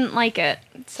people didn't like it.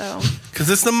 So, because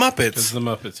it's the Muppets. It's the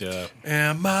Muppets, yeah.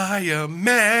 Am I a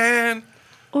man?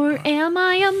 or am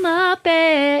I a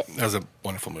Muppet? That was a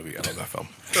wonderful movie. I love that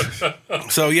film.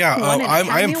 So yeah, Won an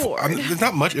Academy Award. there's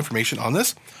not much information on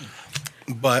this,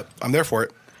 but I'm there for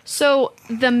it. So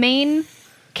the main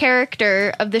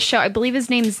character of the show, I believe his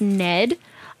name's Ned.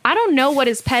 I don't know what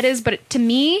his pet is, but to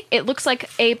me, it looks like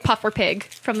a puffer pig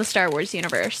from the Star Wars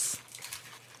universe.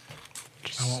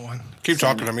 I want one. Keep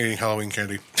talking. I'm eating Halloween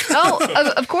candy.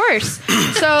 Oh, of course.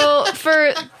 So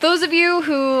for those of you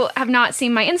who have not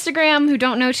seen my Instagram, who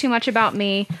don't know too much about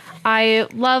me, I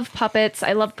love puppets.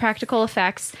 I love practical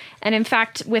effects. And in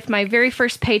fact, with my very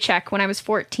first paycheck when I was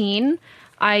 14,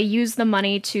 I used the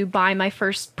money to buy my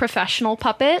first professional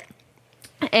puppet.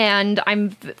 And I'm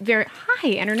very hi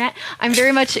internet. I'm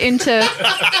very much into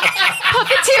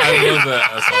puppeteering. I love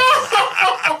that.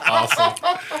 That's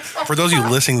awesome. For those of you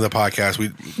listening to the podcast,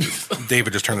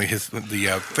 David just turned the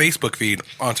Facebook feed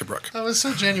onto Brooke, That was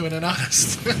so genuine and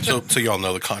honest. so you all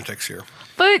know the context here.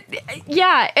 But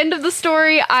yeah, end of the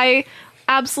story. I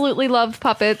absolutely love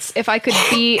puppets. If I could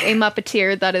be a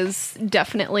Muppeteer, that is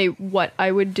definitely what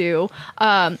I would do.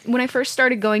 When I first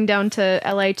started going down to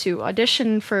LA to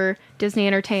audition for Disney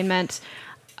Entertainment,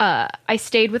 I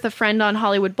stayed with a friend on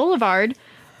Hollywood Boulevard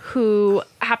who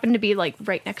happened to be like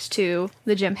right next to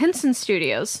the Jim Henson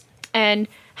Studios. And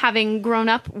having grown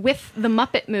up with the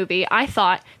Muppet movie, I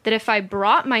thought that if I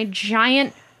brought my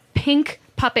giant pink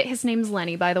puppet, his name's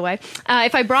Lenny, by the way,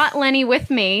 if I brought Lenny with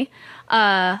me,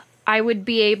 I would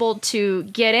be able to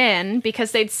get in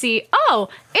because they'd see, oh,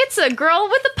 it's a girl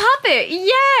with a puppet.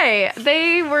 Yay!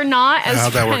 They were not as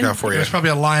How'd that work out for you? There's probably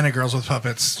a line of girls with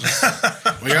puppets.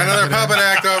 We got another puppet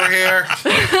act over here.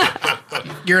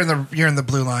 You're in the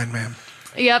blue line, ma'am.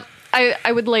 Yep.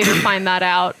 I would later find that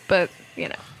out, but you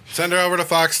know. Send her over to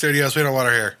Fox Studios. We don't want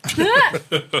her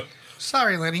here.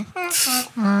 Sorry, Lenny.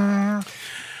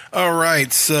 All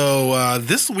right. So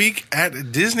this week at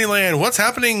Disneyland, what's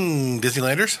happening,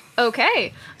 Disneylanders?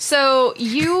 Okay. So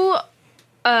you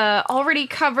already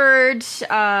covered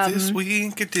This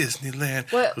week at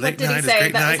Disneyland. what Late did he night is say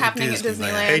great that night was happening at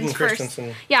Disneyland? Hayden first?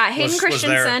 Christensen Yeah, Hayden was there.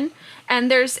 Christensen. And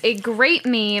there's a great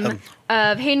meme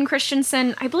of Hayden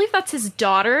Christensen. I believe that's his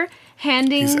daughter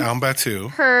handing He's Al Batu.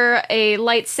 her a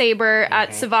lightsaber at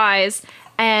Savai's,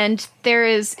 and there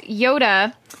is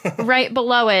Yoda right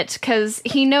below it because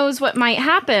he knows what might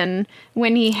happen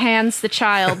when he hands the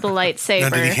child the Now,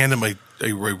 lightsaber. did he hand him a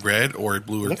red or a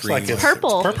blue or Looks green? like it's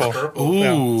Purple. Purple.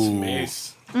 Ooh.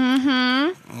 Mace.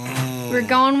 We're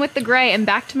going with the gray, and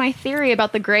back to my theory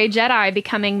about the gray Jedi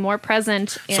becoming more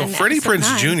present in So Freddie Episode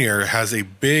Prinze 9. Jr. has a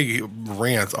big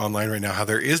rant online right now how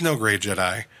there is no great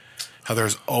Jedi, how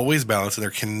there's always balance, and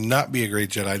there cannot be a great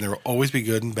Jedi, and there will always be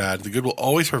good and bad. The good will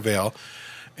always prevail,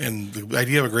 and the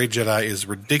idea of a great Jedi is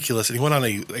ridiculous. And he went on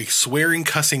a swearing,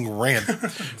 cussing rant.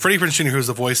 Freddie Prinze Jr., who's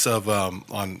the voice of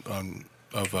one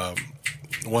of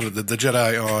the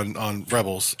Jedi on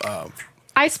Rebels.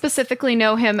 I specifically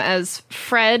know him as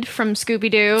Fred from Scooby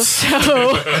Doo. So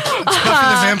Buffy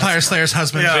the Vampire Slayer's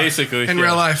husband. Basically. In yeah.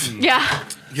 real life. yeah,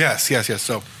 Yes.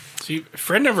 So See,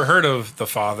 Fred never heard of the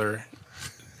father,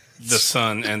 the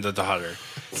son, and the daughter,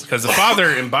 because the father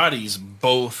embodies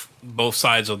both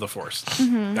sides of the Force.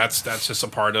 That's just a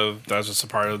part of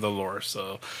the lore.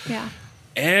 So, yeah.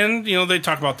 and they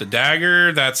talk about the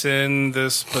dagger that's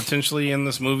potentially in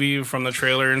this movie from the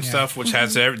trailer and stuff, which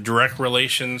has direct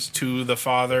relations to the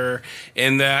father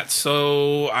in that.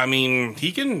 So, I mean,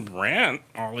 he can rant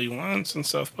all he wants and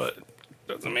stuff, but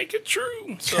doesn't make it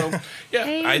true. So yeah,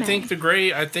 I Amen. think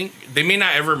I think they may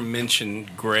not ever mention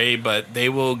gray, but they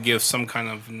will give some kind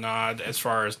of nod as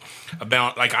far as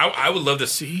about, like, I would love to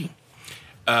see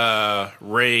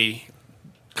Rey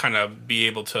kind of be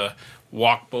able to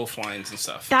walk both lines and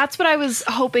stuff. That's what I was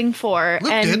hoping for.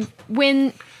 Luke and did.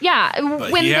 when he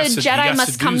the has to- he Jedi has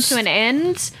must to come do to an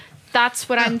end, that's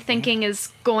what I'm thinking is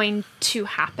going to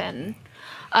happen.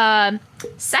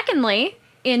 Secondly,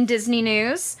 in Disney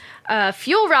news,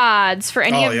 fuel rods for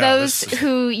any Oh, of yeah, those this is-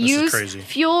 who this is use crazy.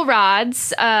 fuel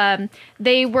rods.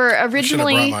 They were should have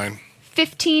originally brought mine.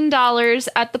 $15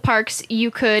 at the parks.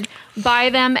 You could buy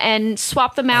them and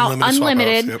swap them out Unlimited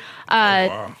unlimited.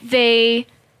 swap-outs,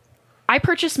 I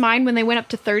purchased mine when they went up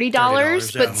to $30,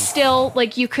 $30, yeah. but still,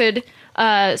 like, you could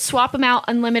swap them out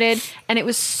unlimited, and it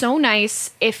was so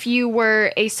nice if you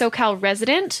were a SoCal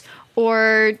resident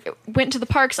or went to the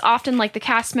parks often, like the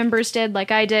cast members did,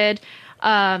 like I did.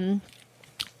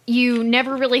 You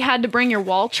never really had to bring your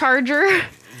wall charger.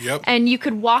 Yep. And you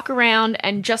could walk around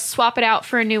and just swap it out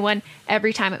for a new one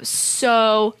every time. It was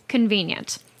so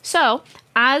convenient. So,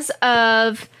 as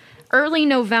of early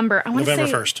November, I want to say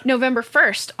November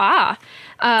 1st.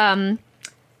 November 1st.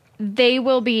 They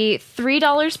will be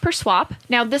 $3 per swap.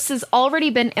 Now, this has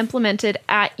already been implemented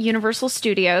at Universal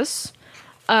Studios.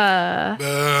 Boo.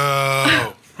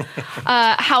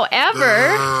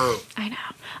 However, Boo. I know.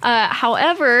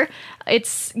 However,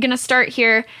 it's going to start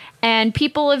here, and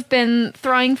people have been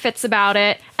throwing fits about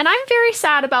it, and I'm very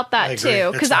sad about I that agree. too,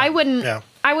 It's because not- I wouldn't. yeah.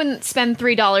 I wouldn't spend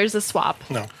 $3 a swap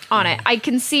No. on it. I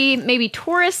can see maybe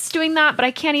tourists doing that, but I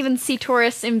can't even see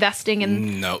tourists investing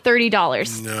in No.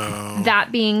 $30. No.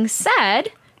 That being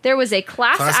said, there was a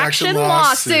class action action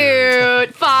lawsuit.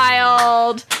 lawsuit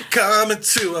filed. Coming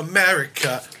to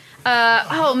America.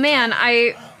 Oh man,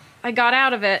 I got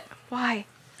out of it. Why?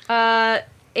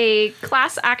 A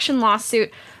class action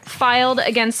lawsuit filed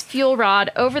against Fuel Rod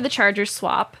over the Charger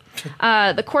swap.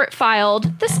 The court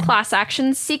filed this class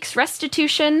action seeks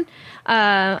restitution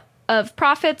of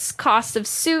profits, cost of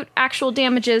suit, actual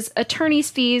damages, attorney's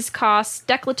fees, costs,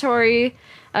 declaratory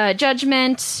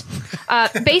judgment.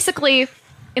 Basically,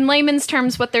 in layman's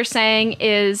terms, what they're saying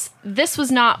is this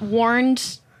was not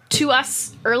warned to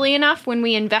us early enough when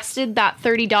we invested that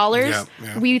 $30.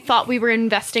 Yeah. We thought we were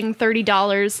investing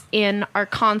 $30 in our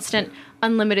constant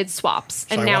unlimited swaps,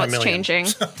 and I now want it's $1 million.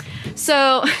 changing.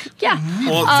 So, yeah.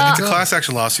 Well, it's a class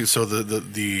action lawsuit, so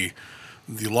the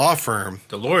law firm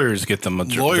The lawyers get the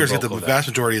lawyers get the bulk of that. vast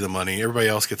majority of the money. Everybody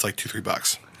else gets like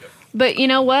 $2-3. But you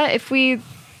know what? If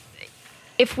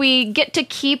we get to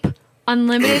keep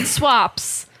unlimited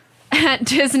swaps at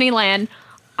Disneyland,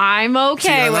 I'm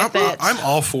okay with it. I'm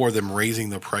all for them raising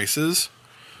the prices,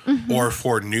 or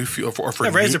for new fuel, or for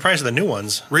Raise new- the price of the new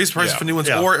ones. raise the prices Yeah. for new ones,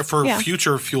 Yeah. or for Yeah.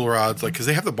 future fuel rods, like because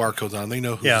they have the barcodes on, they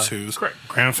know who's Yeah. who's.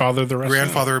 Grandfather the rest.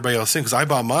 Grandfather, everybody else in, because I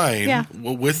bought mine Yeah.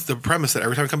 with the premise that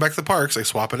every time I come back to the parks, I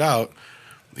swap it out.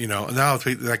 And now it's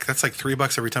like that's like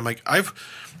 $3 every time. Like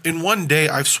in one day,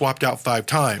 I've swapped out 5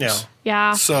 times. Yeah.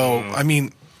 Yeah. So I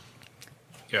mean,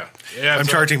 Yeah. I'm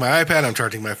charging my iPad, I'm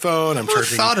charging my phone, I'm Who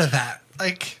charging. thought of that?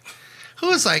 Like, who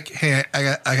was like, hey, I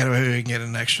got a way we can get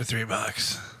an extra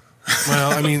 $3?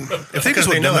 Well, I mean, if they Because just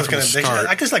they would know know it's from going the to. start.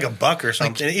 I guess like $1 or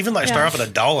something. Even like start off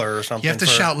with $1 or something. You have to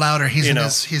for- shout louder. He's you in know.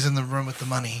 he's in the room with the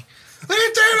money. We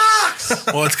need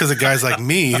 $3. Well, it's because of guys like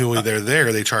me who they're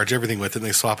there, they charge everything with it and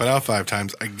they swap it out 5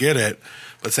 times. I get it.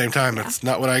 But at the same time, that's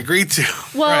not what I agreed to.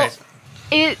 Well,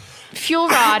 Right. Fuel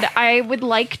Rod, I would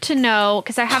like to know,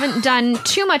 because I haven't done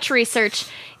too much research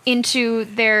into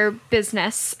their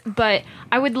business, but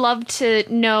I would love to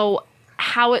know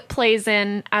how it plays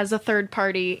in as a third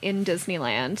party in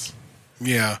Disneyland.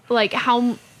 Yeah. Like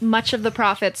how much of the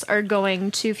profits are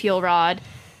going to Fuel Rod,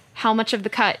 how much of the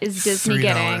cut is Disney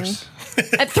getting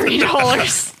 $3. at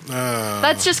 $3.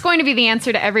 That's just going to be the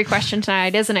answer to every question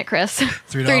tonight, isn't it, Chris?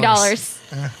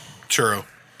 $3. Churro.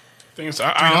 Thing is,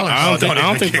 I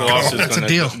don't think the lawsuit's That's a going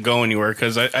deal. to go anywhere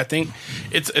because I think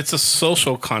it's a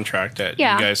social contract that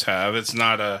Yeah. you guys have. It's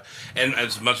not a, and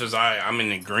as much as I'm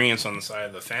in agreement on the side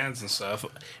of the fans and stuff,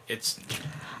 it's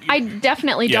I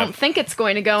definitely Yeah. don't think it's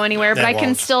going to go anywhere, but That I can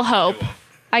won't. still hope.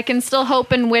 I can still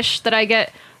hope and wish that I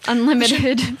get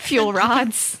unlimited fuel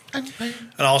rods. And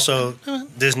also,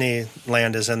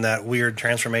 Disneyland is in that weird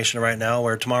transformation right now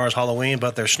where tomorrow's Halloween,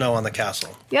 but there's snow on the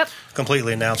castle. Yep.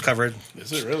 Completely now it's covered.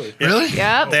 is it really? Really?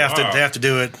 Yep. They have to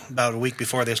do it about a week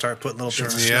before they start putting little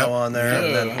bits of Yep. snow on there.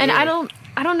 And then, And I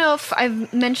don't know if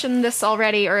I've mentioned this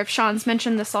already or if Sean's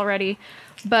mentioned this already,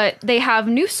 but they have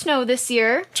new snow this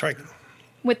year that's right.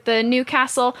 with the new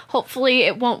castle. Hopefully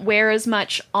it won't wear as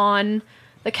much on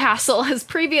the castle as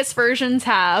previous versions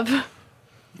have.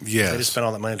 They just Yes. spent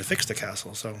all that money to fix the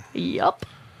castle. So Yup.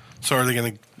 So are they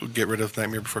going to get rid of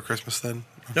Nightmare Before Christmas then?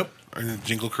 nope. Or the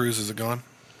Jingle Cruise, is it gone?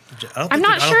 I I'm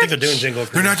not don't sure think they're if- doing Jingle.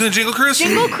 They're not doing Jingle Cruise?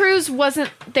 Jingle Cruise wasn't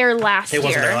there last It year.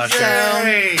 wasn't there last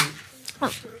year. Yay!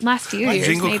 Well, last few years,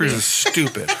 Jingle maybe. Cruise is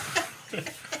stupid.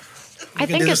 I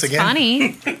think do it's this again.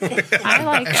 funny. I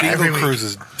like it. Jingle week. Cruise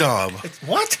is dumb.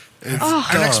 What? It's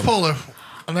Our next dumb.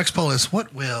 Our next poll is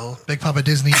what will Big Papa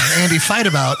Disney and Andy fight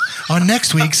about on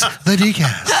next week's The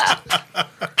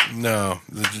Decast? No,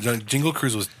 the Jingle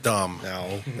Cruise was dumb.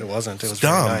 No, it wasn't. It was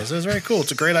dumb. very nice. It was very cool.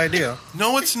 It's a great idea.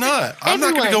 No, it's not. I'm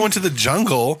not going to Everyone. go into the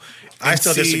jungle. I and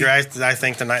still see- disagree. I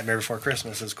think The Nightmare Before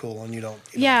Christmas is cool, and you don't.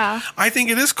 Yeah. I think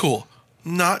it is cool.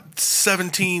 Not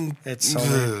 17. It's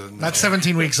only- Ugh. That's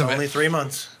 17 weeks of Only it. 3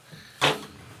 months.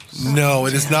 No,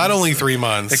 it is not only 3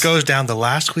 months. It goes down the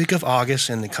last week of August,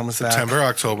 and it comes back. September,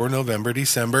 October, November,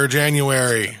 December,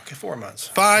 January. Okay, 4 months.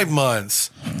 5 months.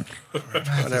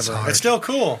 Whatever. hard. It's still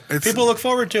cool. It's- People look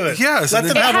forward to it. Yes, Let and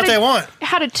them then- have what they want. It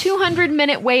had a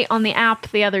 200-minute wait on the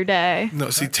app the other day. No,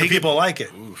 see, The take it. people like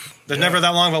it. There's never that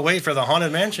long of a wait for the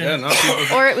Haunted Mansion. Yeah, no,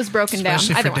 people, Or it was broken down.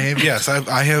 Especially Either for one. Dave. Yes,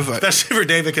 I have. Especially for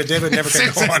David, because David never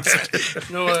can go on.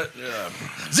 you know what? Yeah.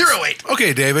 0-8.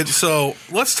 Okay, David. So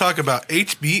let's talk about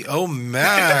HBO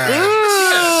Max.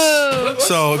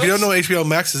 So if you don't know what HBO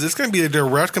Max is, it's going to be a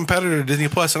direct competitor to Disney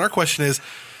Plus. And our question is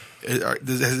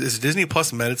Disney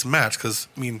Plus met its match? Because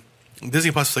I mean,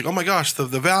 Disney Plus is like, oh my gosh, the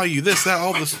value, this, that,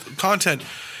 all this content,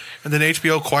 and then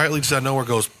HBO quietly just out of nowhere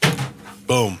goes,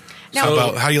 boom. Now- How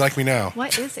about How You Like Me Now?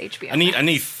 What is HBO? I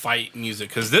need fight music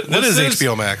because this What is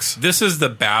HBO Max? This is the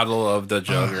battle of the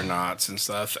juggernauts and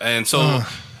stuff. And so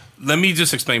let me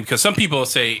just explain because some people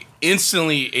say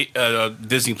instantly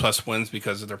Disney Plus wins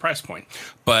because of their price point,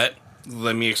 but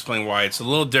let me explain why it's a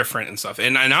little different and stuff.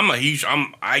 And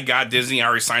I got Disney. I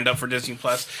already signed up for Disney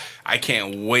Plus. I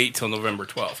can't wait till November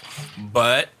 12th.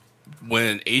 But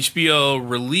when HBO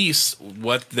released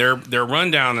what their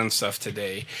rundown and stuff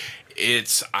today,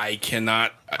 it's huge.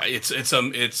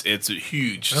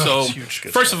 So it's huge.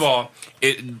 Good first of all,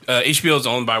 HBO is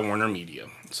owned by Warner Media.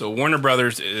 So Warner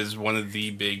Brothers is one of the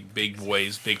big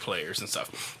boys, big players and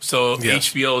stuff. So Yes.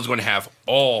 HBO is going to have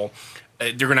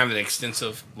they're going to have an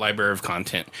extensive library of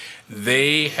content.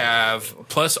 They have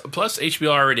plus HBO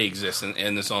already exists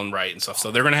in its own right and stuff.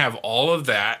 So they're going to have all of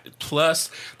that.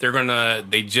 Plus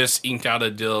they just inked out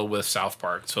a deal with South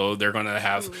Park. So they're going to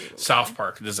have South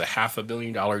Park. This is a $500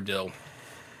 million deal.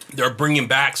 They're bringing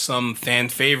back some fan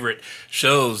favorite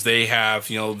shows. They have,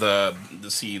 they got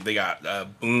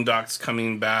Boondocks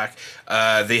coming back.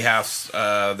 They have,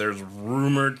 there's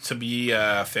rumored to be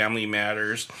Family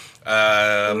Matters.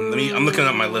 I'm looking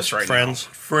at my list right now.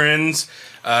 Friends.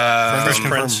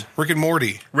 From Rick and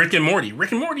Morty. Rick and Morty.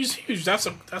 Rick and Morty's huge. That's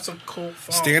a cool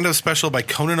film. Stand-up special by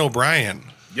Conan O'Brien.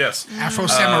 Yes. Afro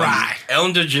Samurai.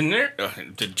 Ellen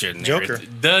DeGeneres, Joker.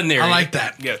 The narrator. I like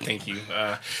that. Yeah, thank you.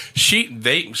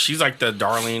 She's like the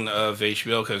darling of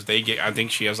HBO because I think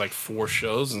she has like 4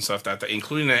 shows and stuff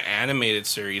including an animated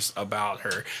series about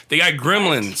her. They got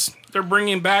Gremlins. They're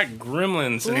bringing back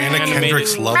Gremlins and Anna animated.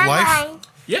 Kendrick's Love Life.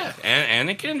 Yeah, and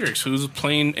Anna Kendricks, who's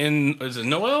playing in, is it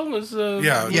Noelle?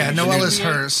 Yeah, Noelle is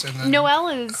hers. And then Noelle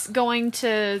is going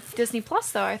to Disney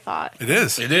Plus, though, I thought. It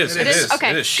is. It is. It is?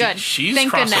 Okay, good. She's Thank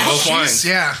crossing goodness. both lines.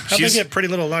 yeah. How they get Pretty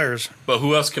Little Liars? But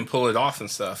who else can pull it off and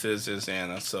stuff is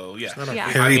Anna. So, yeah. Yeah.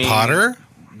 Harry Potter?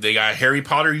 They got Harry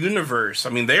Potter universe. I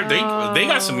mean, they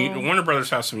got some, Warner Brothers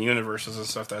have some universes and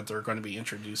stuff that they're going to be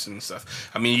introducing and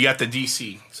stuff. I mean, you got the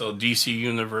DC, so DC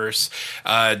universe,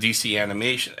 DC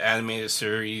animated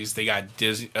series. They got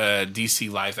DC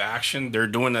live action. They're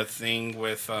doing a thing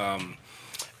with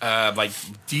like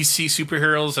DC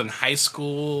superheroes in high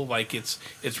school. Like it's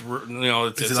Is it's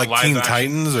it like a live Teen action.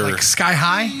 Titans or Like Sky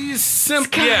High?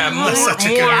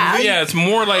 Yeah, it's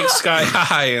more like Sky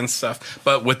High and stuff,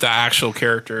 but with the actual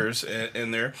characters in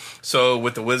there. So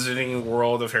with the Wizarding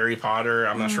World of Harry Potter,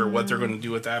 I'm not sure what they're going to do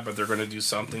with that, but they're going to do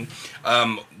something.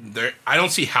 I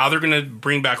don't see how they're going to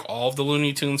bring back all of the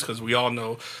Looney Tunes because we all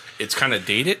know it's kind of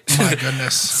dated. My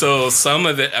goodness. So some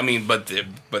of it, I mean, but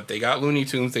they got Looney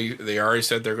Tunes. They already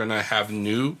said they're going to have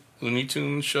new Looney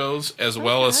Tunes shows as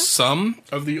well as some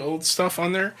of the old stuff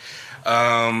on there.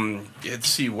 Let's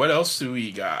see, what else do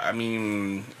we got? I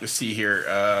mean, let's see here.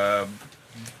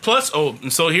 Plus,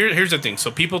 so here's the thing. So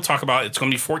people talk about it's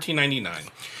going to be $14.99.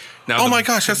 Now, oh my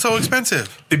gosh, that's so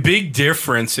expensive. the big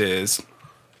difference is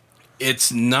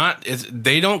it's not.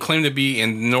 They don't claim to be,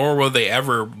 and nor will they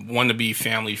ever want to be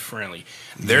family friendly.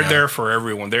 They're there for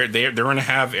everyone. They're going to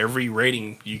have every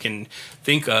rating you can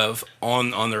think of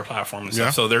on their platform and stuff.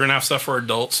 Yeah. So they're going to have stuff for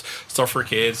adults, stuff for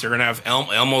kids. They're going to have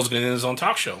Elmo's going to do his own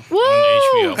talk show Woo! on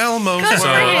HBO. Elmo's. Good So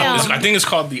for him. I think it's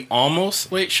called the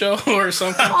Almost Late Show or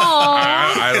something.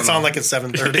 Aw. I don't It's know. on like at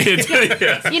 7:30.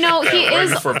 Yeah. You know, he Right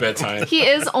is before bedtime. he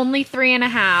is only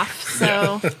 3.5,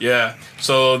 so Yeah.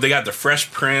 So they got the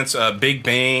Fresh Prince, Big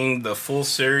Bang, the full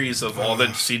series of all the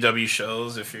CW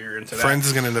shows. If you're into that, Friends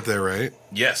is going to end up there, right?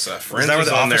 yes, Friends Is that where is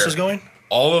the on office there. is going?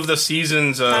 All of the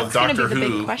seasons of That's gonna Doctor be the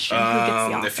Who. big question, who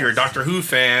gets the If you're a office? Doctor Who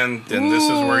fan, then this is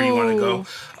where you want to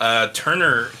go.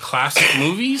 Turner classic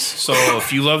movies. So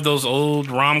if you love those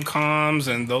old rom-coms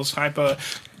and those type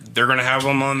of, they're going to have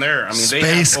them on there. I mean, they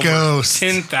Space have over Ghost.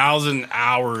 10,000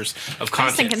 hours of I was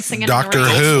content. thinking singing Doctor in the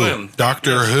rain. Who. Swim.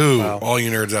 Doctor Who. All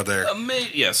you nerds out there.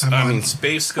 Yes, I'm I on. mean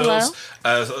Space Ghost.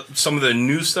 Some of the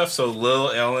new stuff. So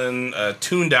Lil Ellen,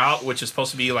 Tuned Out, which is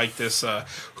supposed to be like this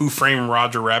Who Framed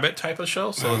Roger Rabbit type of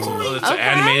show. So it's an Okay.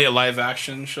 animated live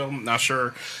action show. I'm not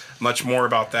sure much more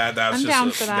about that. That was I'm just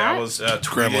down for that. that was tweeted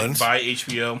Gremlins. by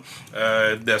HBO.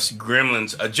 That's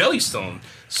Gremlins, a Jellystone.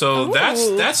 So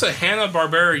Ooh. that's a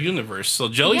Hanna-Barbera universe. So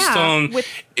Jellystone with-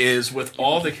 is with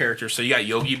all the characters. So you got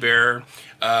Yogi Bear,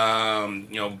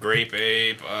 Grape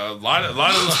Ape, a lot of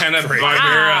those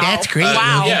Hanna-Barbera. That's great.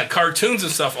 Wow. Yeah, cartoons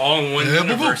and stuff all in one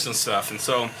universe and stuff. And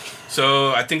so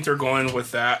I think they're going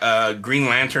with that Green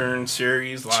Lantern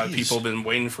series. A lot of people have been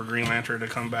waiting for Green Lantern to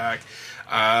come back.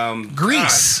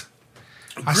 Grease.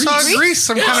 I saw Grease,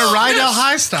 some kind of Rydell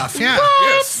High stuff. Yeah.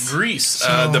 Yes, Grease,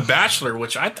 The Bachelor,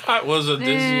 which I thought was a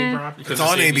Disney property because It's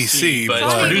on ABC, but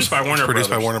it's but produced by Warner Produced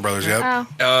by Brothers. Warner Brothers,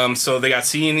 yep. So they got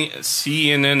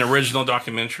CNN original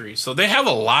documentary. So they have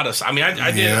a lot of. I mean,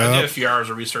 I did a few hours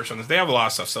of research on this. They have a lot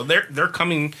of stuff. So they're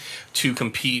coming to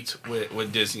compete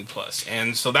with Disney Plus,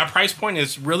 and so that price point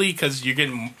is really because you're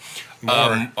getting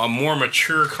a more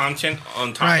mature content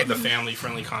on top Right. of the family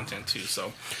friendly content too.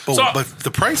 So, But the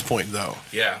price point, though.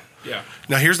 yeah.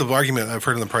 Now, here's the argument I've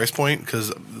heard on the price point,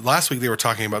 because last week they were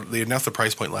talking about, they announced the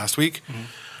price point last week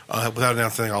without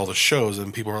announcing all the shows,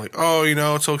 and people were like, oh,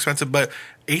 it's so expensive. But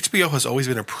HBO has always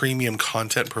been a premium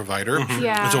content provider.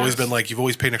 Yeah. It's always been like, you've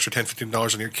always paid an extra $10,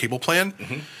 $15 on your cable plan.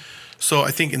 So I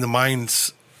think in the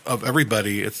minds of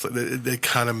everybody, it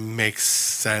kind of makes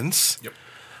sense. Yep.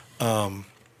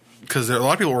 Because there are a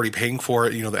lot of people already paying for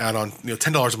it, the add-on,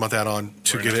 $10 a month add-on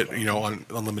to get it, on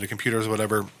unlimited computers or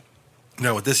whatever.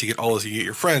 No, with this, you get all this. You get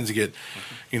your friends, you get,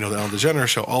 the Ellen DeGeneres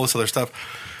show, all this other stuff.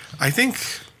 I think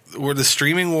where the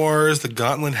streaming wars, the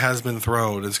gauntlet has been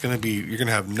thrown. It's going to be, you're going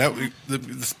to have the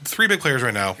three big players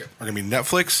right now are going to be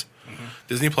Netflix,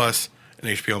 Disney Plus, and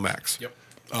HBO Max. Yep.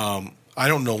 I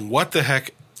don't know what the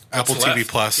heck Apple What's TV left?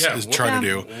 Plus Yeah, is what- trying to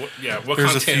do. What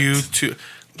There's content? a few too.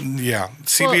 Yeah,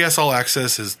 CBS All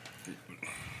Access is.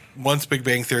 Once Big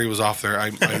Bang Theory was off there, I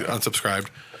unsubscribed.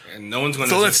 And no one's going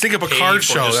to. So let's think of Picard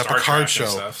show. That Picard show.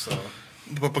 Stuff, so.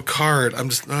 But Picard, I'm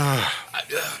just.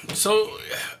 So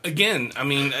again, I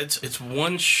mean, it's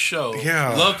one show.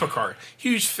 Yeah. Love Picard,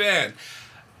 huge fan.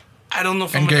 I don't know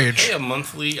if I'm going to Engage. pay a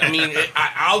monthly. I mean,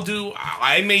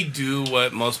 I may do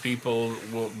what most people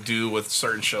will do with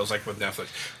certain shows, like with Netflix.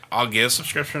 I'll get a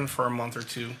subscription for a month or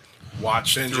two,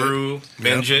 watch Binge through, it.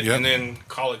 binge Yep, it, yep. and then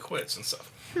call it quits and stuff.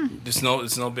 It's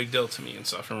no big deal to me and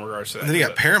stuff in regards to that. And then you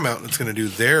got But- Paramount that's going to do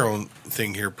their own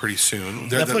thing here pretty soon.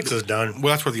 Netflix is done.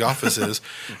 Well, that's where The Office is.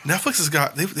 Netflix has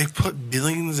got they've put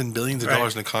billions and billions of Right.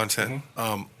 dollars into content.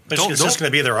 But it's just going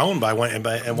to be their own by one. At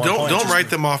one point. Don't write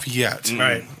them off yet.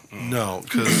 Right. No,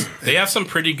 because They have some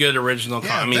pretty good original.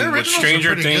 Yeah, I mean, their with originals are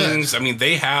Stranger pretty good. Things, I mean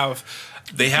they have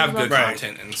good Right.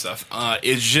 content and stuff.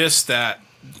 It's just that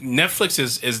Netflix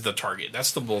is the target.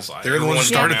 That's the bullseye. they're the ones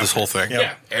who Everyone's started going this whole after thing.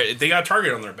 it. Yeah, they got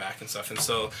Target on their back and stuff, and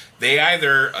so they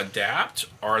either adapt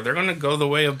or they're going to go the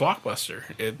way of Blockbuster.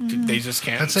 They just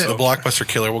can't. That's it. The Blockbuster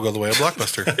killer will go the way of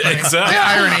Blockbuster. Exactly. The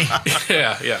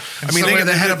irony. Yeah. I mean, Somewhere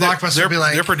the head of Blockbuster they're, will be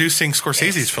like- they're producing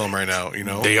Scorsese's film right now. You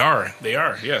know, They are.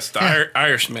 Yes, the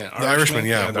Irishman. The Irishman,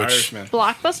 yeah, the which- Irishman.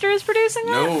 Blockbuster is producing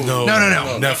that? no,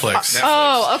 No. Netflix.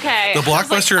 Oh, okay. The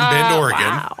Blockbuster in Bend, Oregon,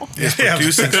 Wow. is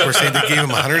producing Scorsese. They gave him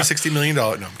 $160 million.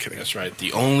 No, I'm kidding. That's right.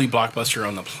 The only Blockbuster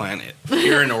on the planet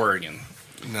here in Oregon.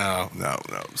 No.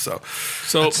 So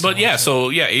But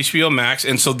HBO Max,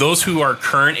 and so those who are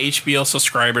current HBO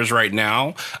subscribers right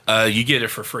now, you get it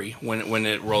for free when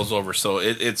it rolls over. So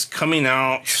it's coming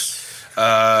out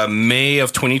May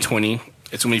of 2020.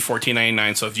 It's gonna be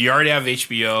 $14.99. So if you already have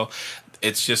HBO,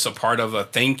 it's just a part of a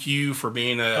thank you for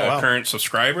being a current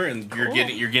subscriber, and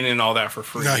you're getting all that for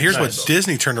free. now here's what So-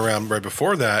 Disney turned around right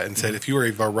before that and said: if you were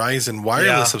a Verizon wireless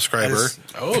Yeah, subscriber,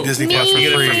 Oh. Disney Plus for Me. You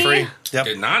get it free. for free. Yep.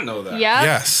 Did not know that. Yep.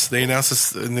 Yes, they announced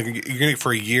this. And you're getting it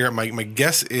for a year. My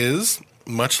guess is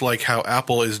much like how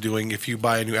Apple is doing. If you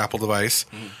buy a new Apple device,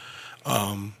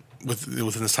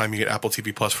 within this time you get Apple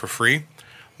TV Plus for free.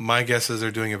 My guess is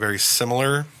they're doing a very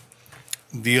similar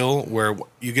deal where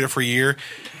you get it for a year,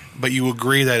 but you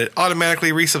agree that it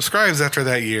automatically resubscribes after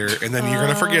that year, and then you're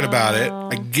going to forget about it.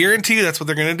 I guarantee you that's what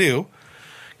they're going to do.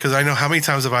 Because I know how many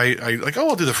times have I like,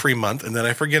 I'll do the free month, and then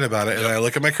I forget about it, and I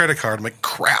look at my credit card, I'm like,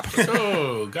 crap.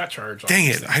 Oh, got charged. Dang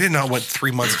it! I did not want 3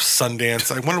 months of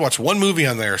Sundance. I wanted to watch one movie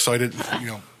on there, so I didn't.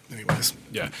 Anyways,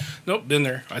 Yeah. Nope, been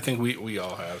there. I think we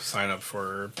all have signed up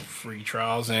for free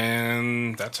trials,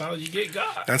 and that's how you get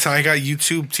got. that's how I got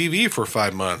YouTube TV for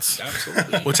 5 months,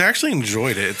 Absolutely. which I actually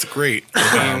enjoyed it. It's great.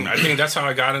 I think that's how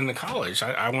I got into college.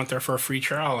 I went there for a free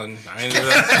trial, and I ended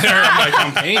up there. I'm like,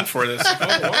 I'm paying for this.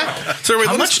 Oh, wow. So everybody,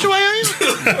 How much do I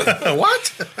owe you? What?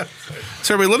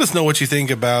 So everybody, let us know what you think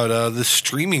about the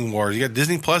streaming wars. You got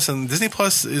Disney Plus, and Disney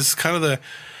Plus is kind of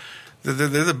they're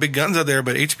the big guns out there,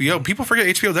 but HBO, people forget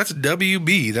HBO. That's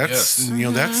WB. That's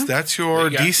Yes. that's your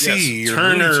They got- DC, yes, your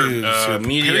Turner Looney Tunes, your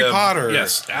Media, Harry Potter.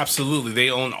 Yes, absolutely. They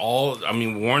own all. I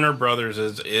mean, Warner Brothers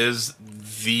is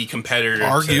the competitor.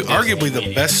 to Disney arguably the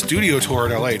Media. best studio tour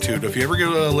in LA too. If you ever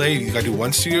go to LA, you got to do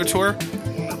one studio tour.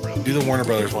 Do the Warner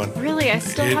Brothers one. Really? I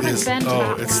still It haven't is. been to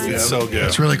Oh, that it's one. so good.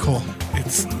 It's really cool.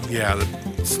 It's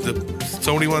the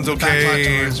Sony one's Backlot okay.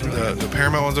 tour is really The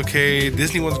Paramount one's okay.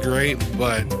 Disney one's great,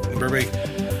 but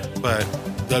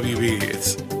WB,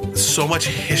 it's so much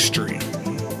history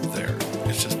there.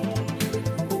 It just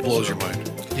blows your mind.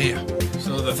 Yeah.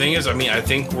 So the thing is, I mean, I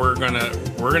think we're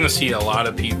gonna see a lot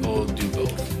of people do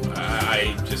both.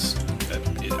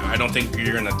 I don't think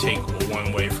you're gonna take one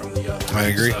away from the other. I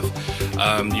agree.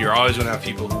 Stuff. You're always gonna have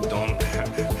people who don't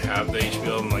have the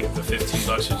HBO, and like the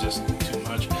 $15 is just too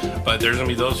much. But there's gonna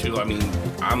be those who, I mean,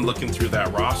 I'm looking through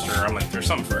that roster. I'm like, there's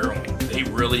something for everyone. They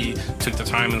really took the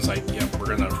time and was like, yeah,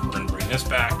 we're gonna bring this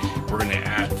back. We're gonna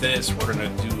add this. We're gonna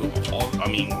do all. I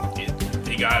mean,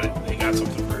 they got it. They got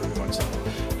something for everyone. So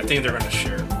I think they're gonna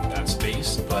share that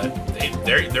space, but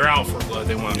they're out for blood.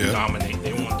 They want to dominate.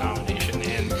 They want domination.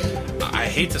 And I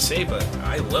hate to say, but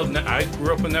I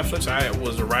grew up with Netflix. I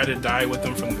was a ride or die with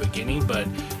them from the beginning, but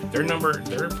their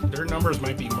numbers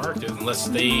might be marked unless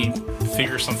they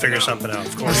figure something out.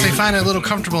 Of course. Unless they find a little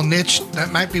comfortable niche,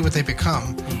 that might be what they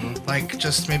become. Like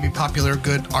just maybe popular,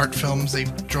 good art films. They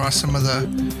draw some of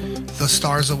the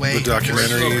stars away. The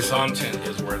documentaries. Original content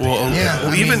is where Well, they Yeah,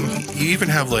 I you even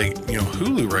have like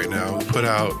Hulu right now put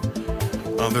out.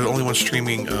 They're the only one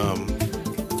streaming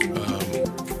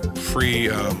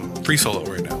free Solo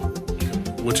right now,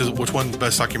 which won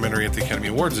Best Documentary at the Academy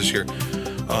Awards this year,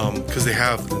 because they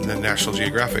have the National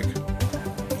Geographic.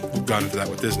 We've gone into that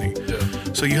with Disney.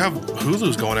 So you have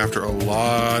Hulu's going after a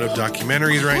lot of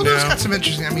documentaries right Hulu's now. got some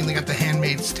interesting. I mean, they got The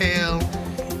Handmaid's Tale,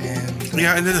 and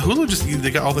Yeah, and then Hulu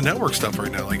they got all the network stuff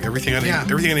right now. Like everything on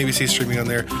ABC is streaming on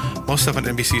there. Most stuff on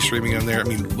NBC is streaming on there. I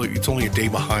mean, look, it's only a day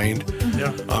behind.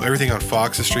 Yeah. Everything on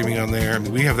Fox is streaming on there. I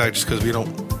mean, we have that just because we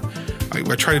don't.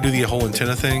 I try to do the whole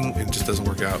antenna thing, and it just doesn't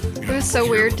work out. It was so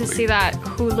weird to see that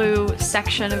Hulu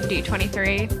section of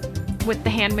D23 with the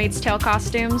Handmaid's Tale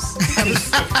costumes. That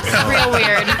was real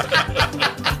weird.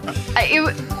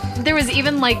 there was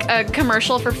even like a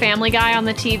commercial for Family Guy on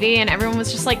the TV, and everyone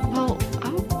was just like, well,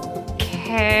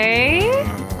 okay.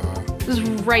 It was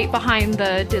right behind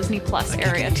the Disney Plus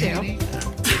area too.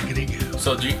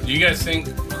 So do you guys think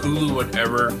Hulu would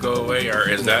ever go away, or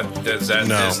is that No. Disney's?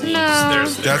 No.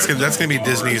 That's gonna be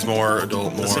Disney's more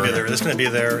adult, more This is going to be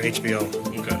their HBO.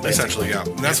 Okay. essentially, yeah.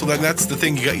 And that's the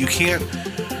thing. You can't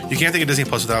think of Disney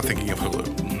Plus without thinking of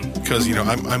Hulu, because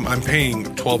I'm paying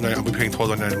 $12.99. I'll be paying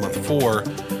 $12.99 a month for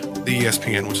the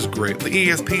ESPN, which is great. The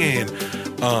ESPN,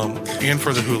 and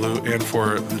for the Hulu, and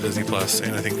for the Disney Plus,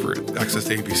 and I think for access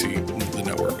to ABC, the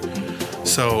network.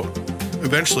 So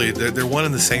eventually, they're one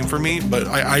and the same for me. But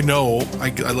I know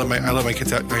I let my kids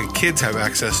have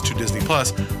access to Disney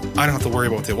Plus. I don't have to worry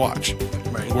about what they watch.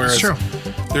 Right. Whereas True.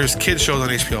 there's kids shows on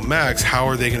HBO Max. How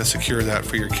are they going to secure that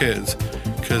for your kids?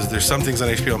 Because there's some things on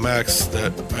HBO Max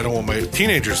that I don't want my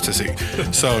teenagers to see.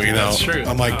 So, That's true.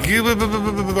 I'm like,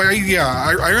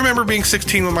 I remember being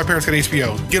 16 when my parents got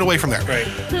HBO. Get away from that. Right.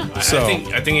 So,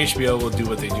 I think HBO will do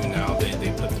what they do now. They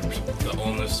put the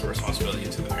onus, the responsibility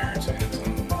to the parents' hands.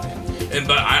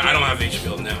 But I don't have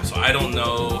HBO now, so I don't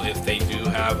know if they do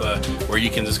have where you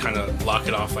can just kind of lock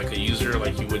it off like a user,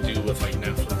 like you would do with like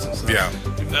Netflix and stuff. Yeah.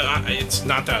 It's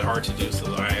not that hard to do,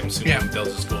 so I'm assuming they'll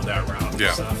just go that route Yeah.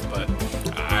 and stuff. But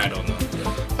I don't know.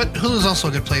 But Hulu's also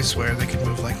a good place where they can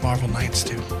move like Marvel Knights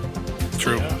too.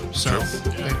 true. So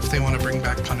if they want to bring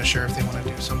back Punisher, if they want to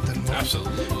do something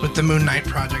Absolutely. with the Moon Knight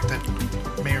project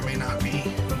that may or may not be.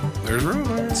 There's room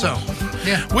there. So,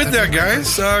 yeah. With that,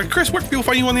 guys, Chris, where can people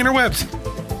find you on the interwebs?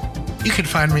 You can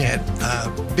find me at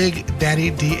Big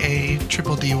Daddy DADDY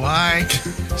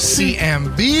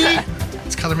CMB.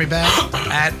 It's Color Me Back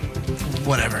at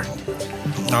whatever.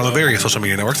 On the various social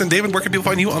media networks. And David, where can people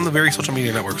find you on the various social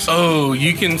media networks? Oh,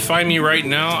 you can find me right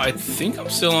now. I think I'm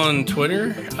still on Twitter.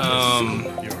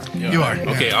 You are.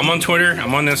 Okay, Yeah. I'm on Twitter.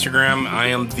 I'm on Instagram. I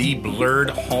am the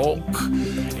Blurred Hulk,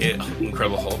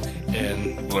 Incredible Hulk,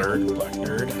 and Blurred Black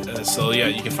Nerd. So yeah,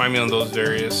 you can find me on those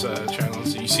various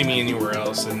channels. You see me anywhere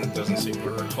else, and it doesn't say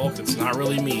Blurred Hulk. It's not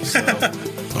really me. So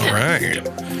All right.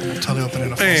 Totally open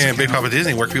in a false And Big account. Papa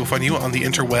Disney, where can people find you on the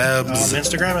interwebs? On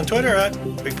Instagram and Twitter at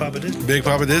Big Papa Disney. Big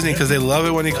Papa Disney, because they love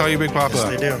it when they call you Big Papa. Yes,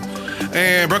 they do.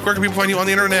 And Brooke, where can people find you on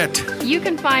the internet? You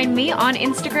can find me on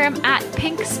Instagram at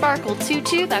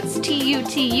PinkSparkleTutu. That's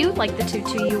TUTU, like the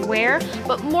tutu you wear.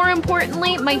 But more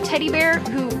importantly, my teddy bear,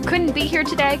 who couldn't be here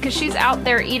today because she's out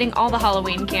there eating all the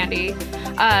Halloween candy.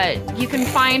 You can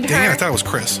find Dang it, her. I thought it was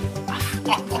Chris.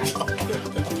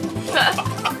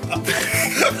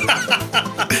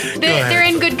 They're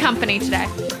in good company today.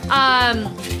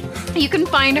 You can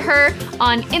find her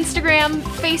on Instagram,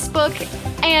 Facebook,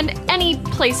 and any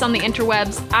place on the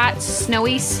interwebs at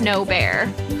Snowy Snow Bear.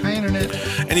 Hi, Internet.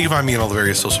 And you can find me on all the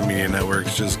various social media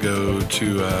networks. Just go to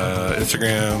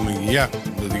Instagram. Yeah,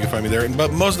 you can find me there.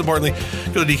 But most importantly,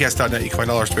 go to dcast.net. You can find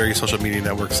all our various social media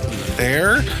networks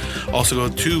there. Also go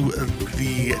to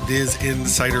the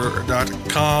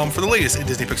disinsider.com for the latest in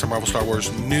Disney, Pixar, Marvel, Star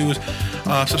Wars news.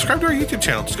 Subscribe to our YouTube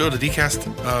channel. Just go to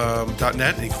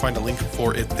dcast.net and you can find a link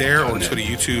for it there, or just go to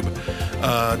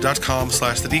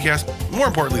youtube.com/thedcast. More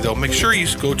importantly, though, make sure you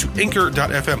go to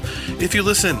anchor.fm. If you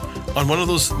listen on one of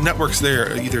those networks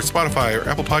there, either Spotify or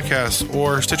Apple Podcasts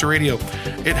or Stitcher Radio,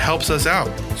 it helps us out.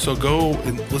 So go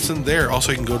and listen there.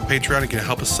 Also, you can go to Patreon. You can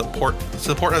help us support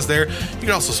us there. You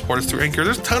can also support us through Anchor.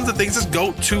 There's tons of things. Just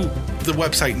go to the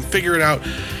website and figure it out.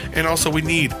 And also, we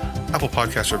need Apple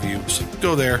Podcast reviews.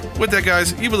 Go there. With that,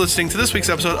 guys, you've been listening to this week's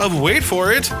episode of Wait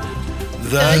For It,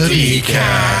 The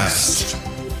D-Cast.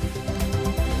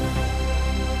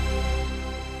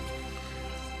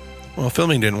 Well,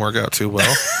 filming didn't work out too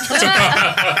well.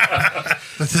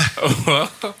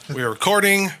 We are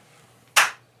recording.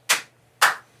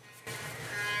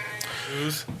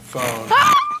 Whose phone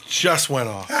just went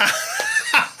off?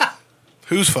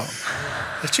 Whose phone?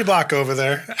 The Chewbacca over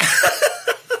there.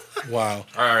 Wow.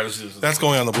 all right, let's do this. That's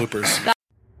going on the bloopers.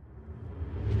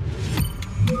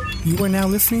 You are now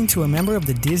listening to a member of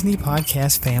the Disney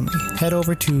Podcast family. Head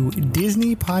over to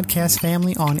Disney Podcast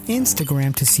Family on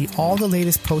Instagram to see all the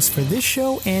latest posts for this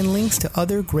show and links to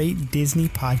other great Disney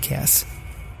podcasts.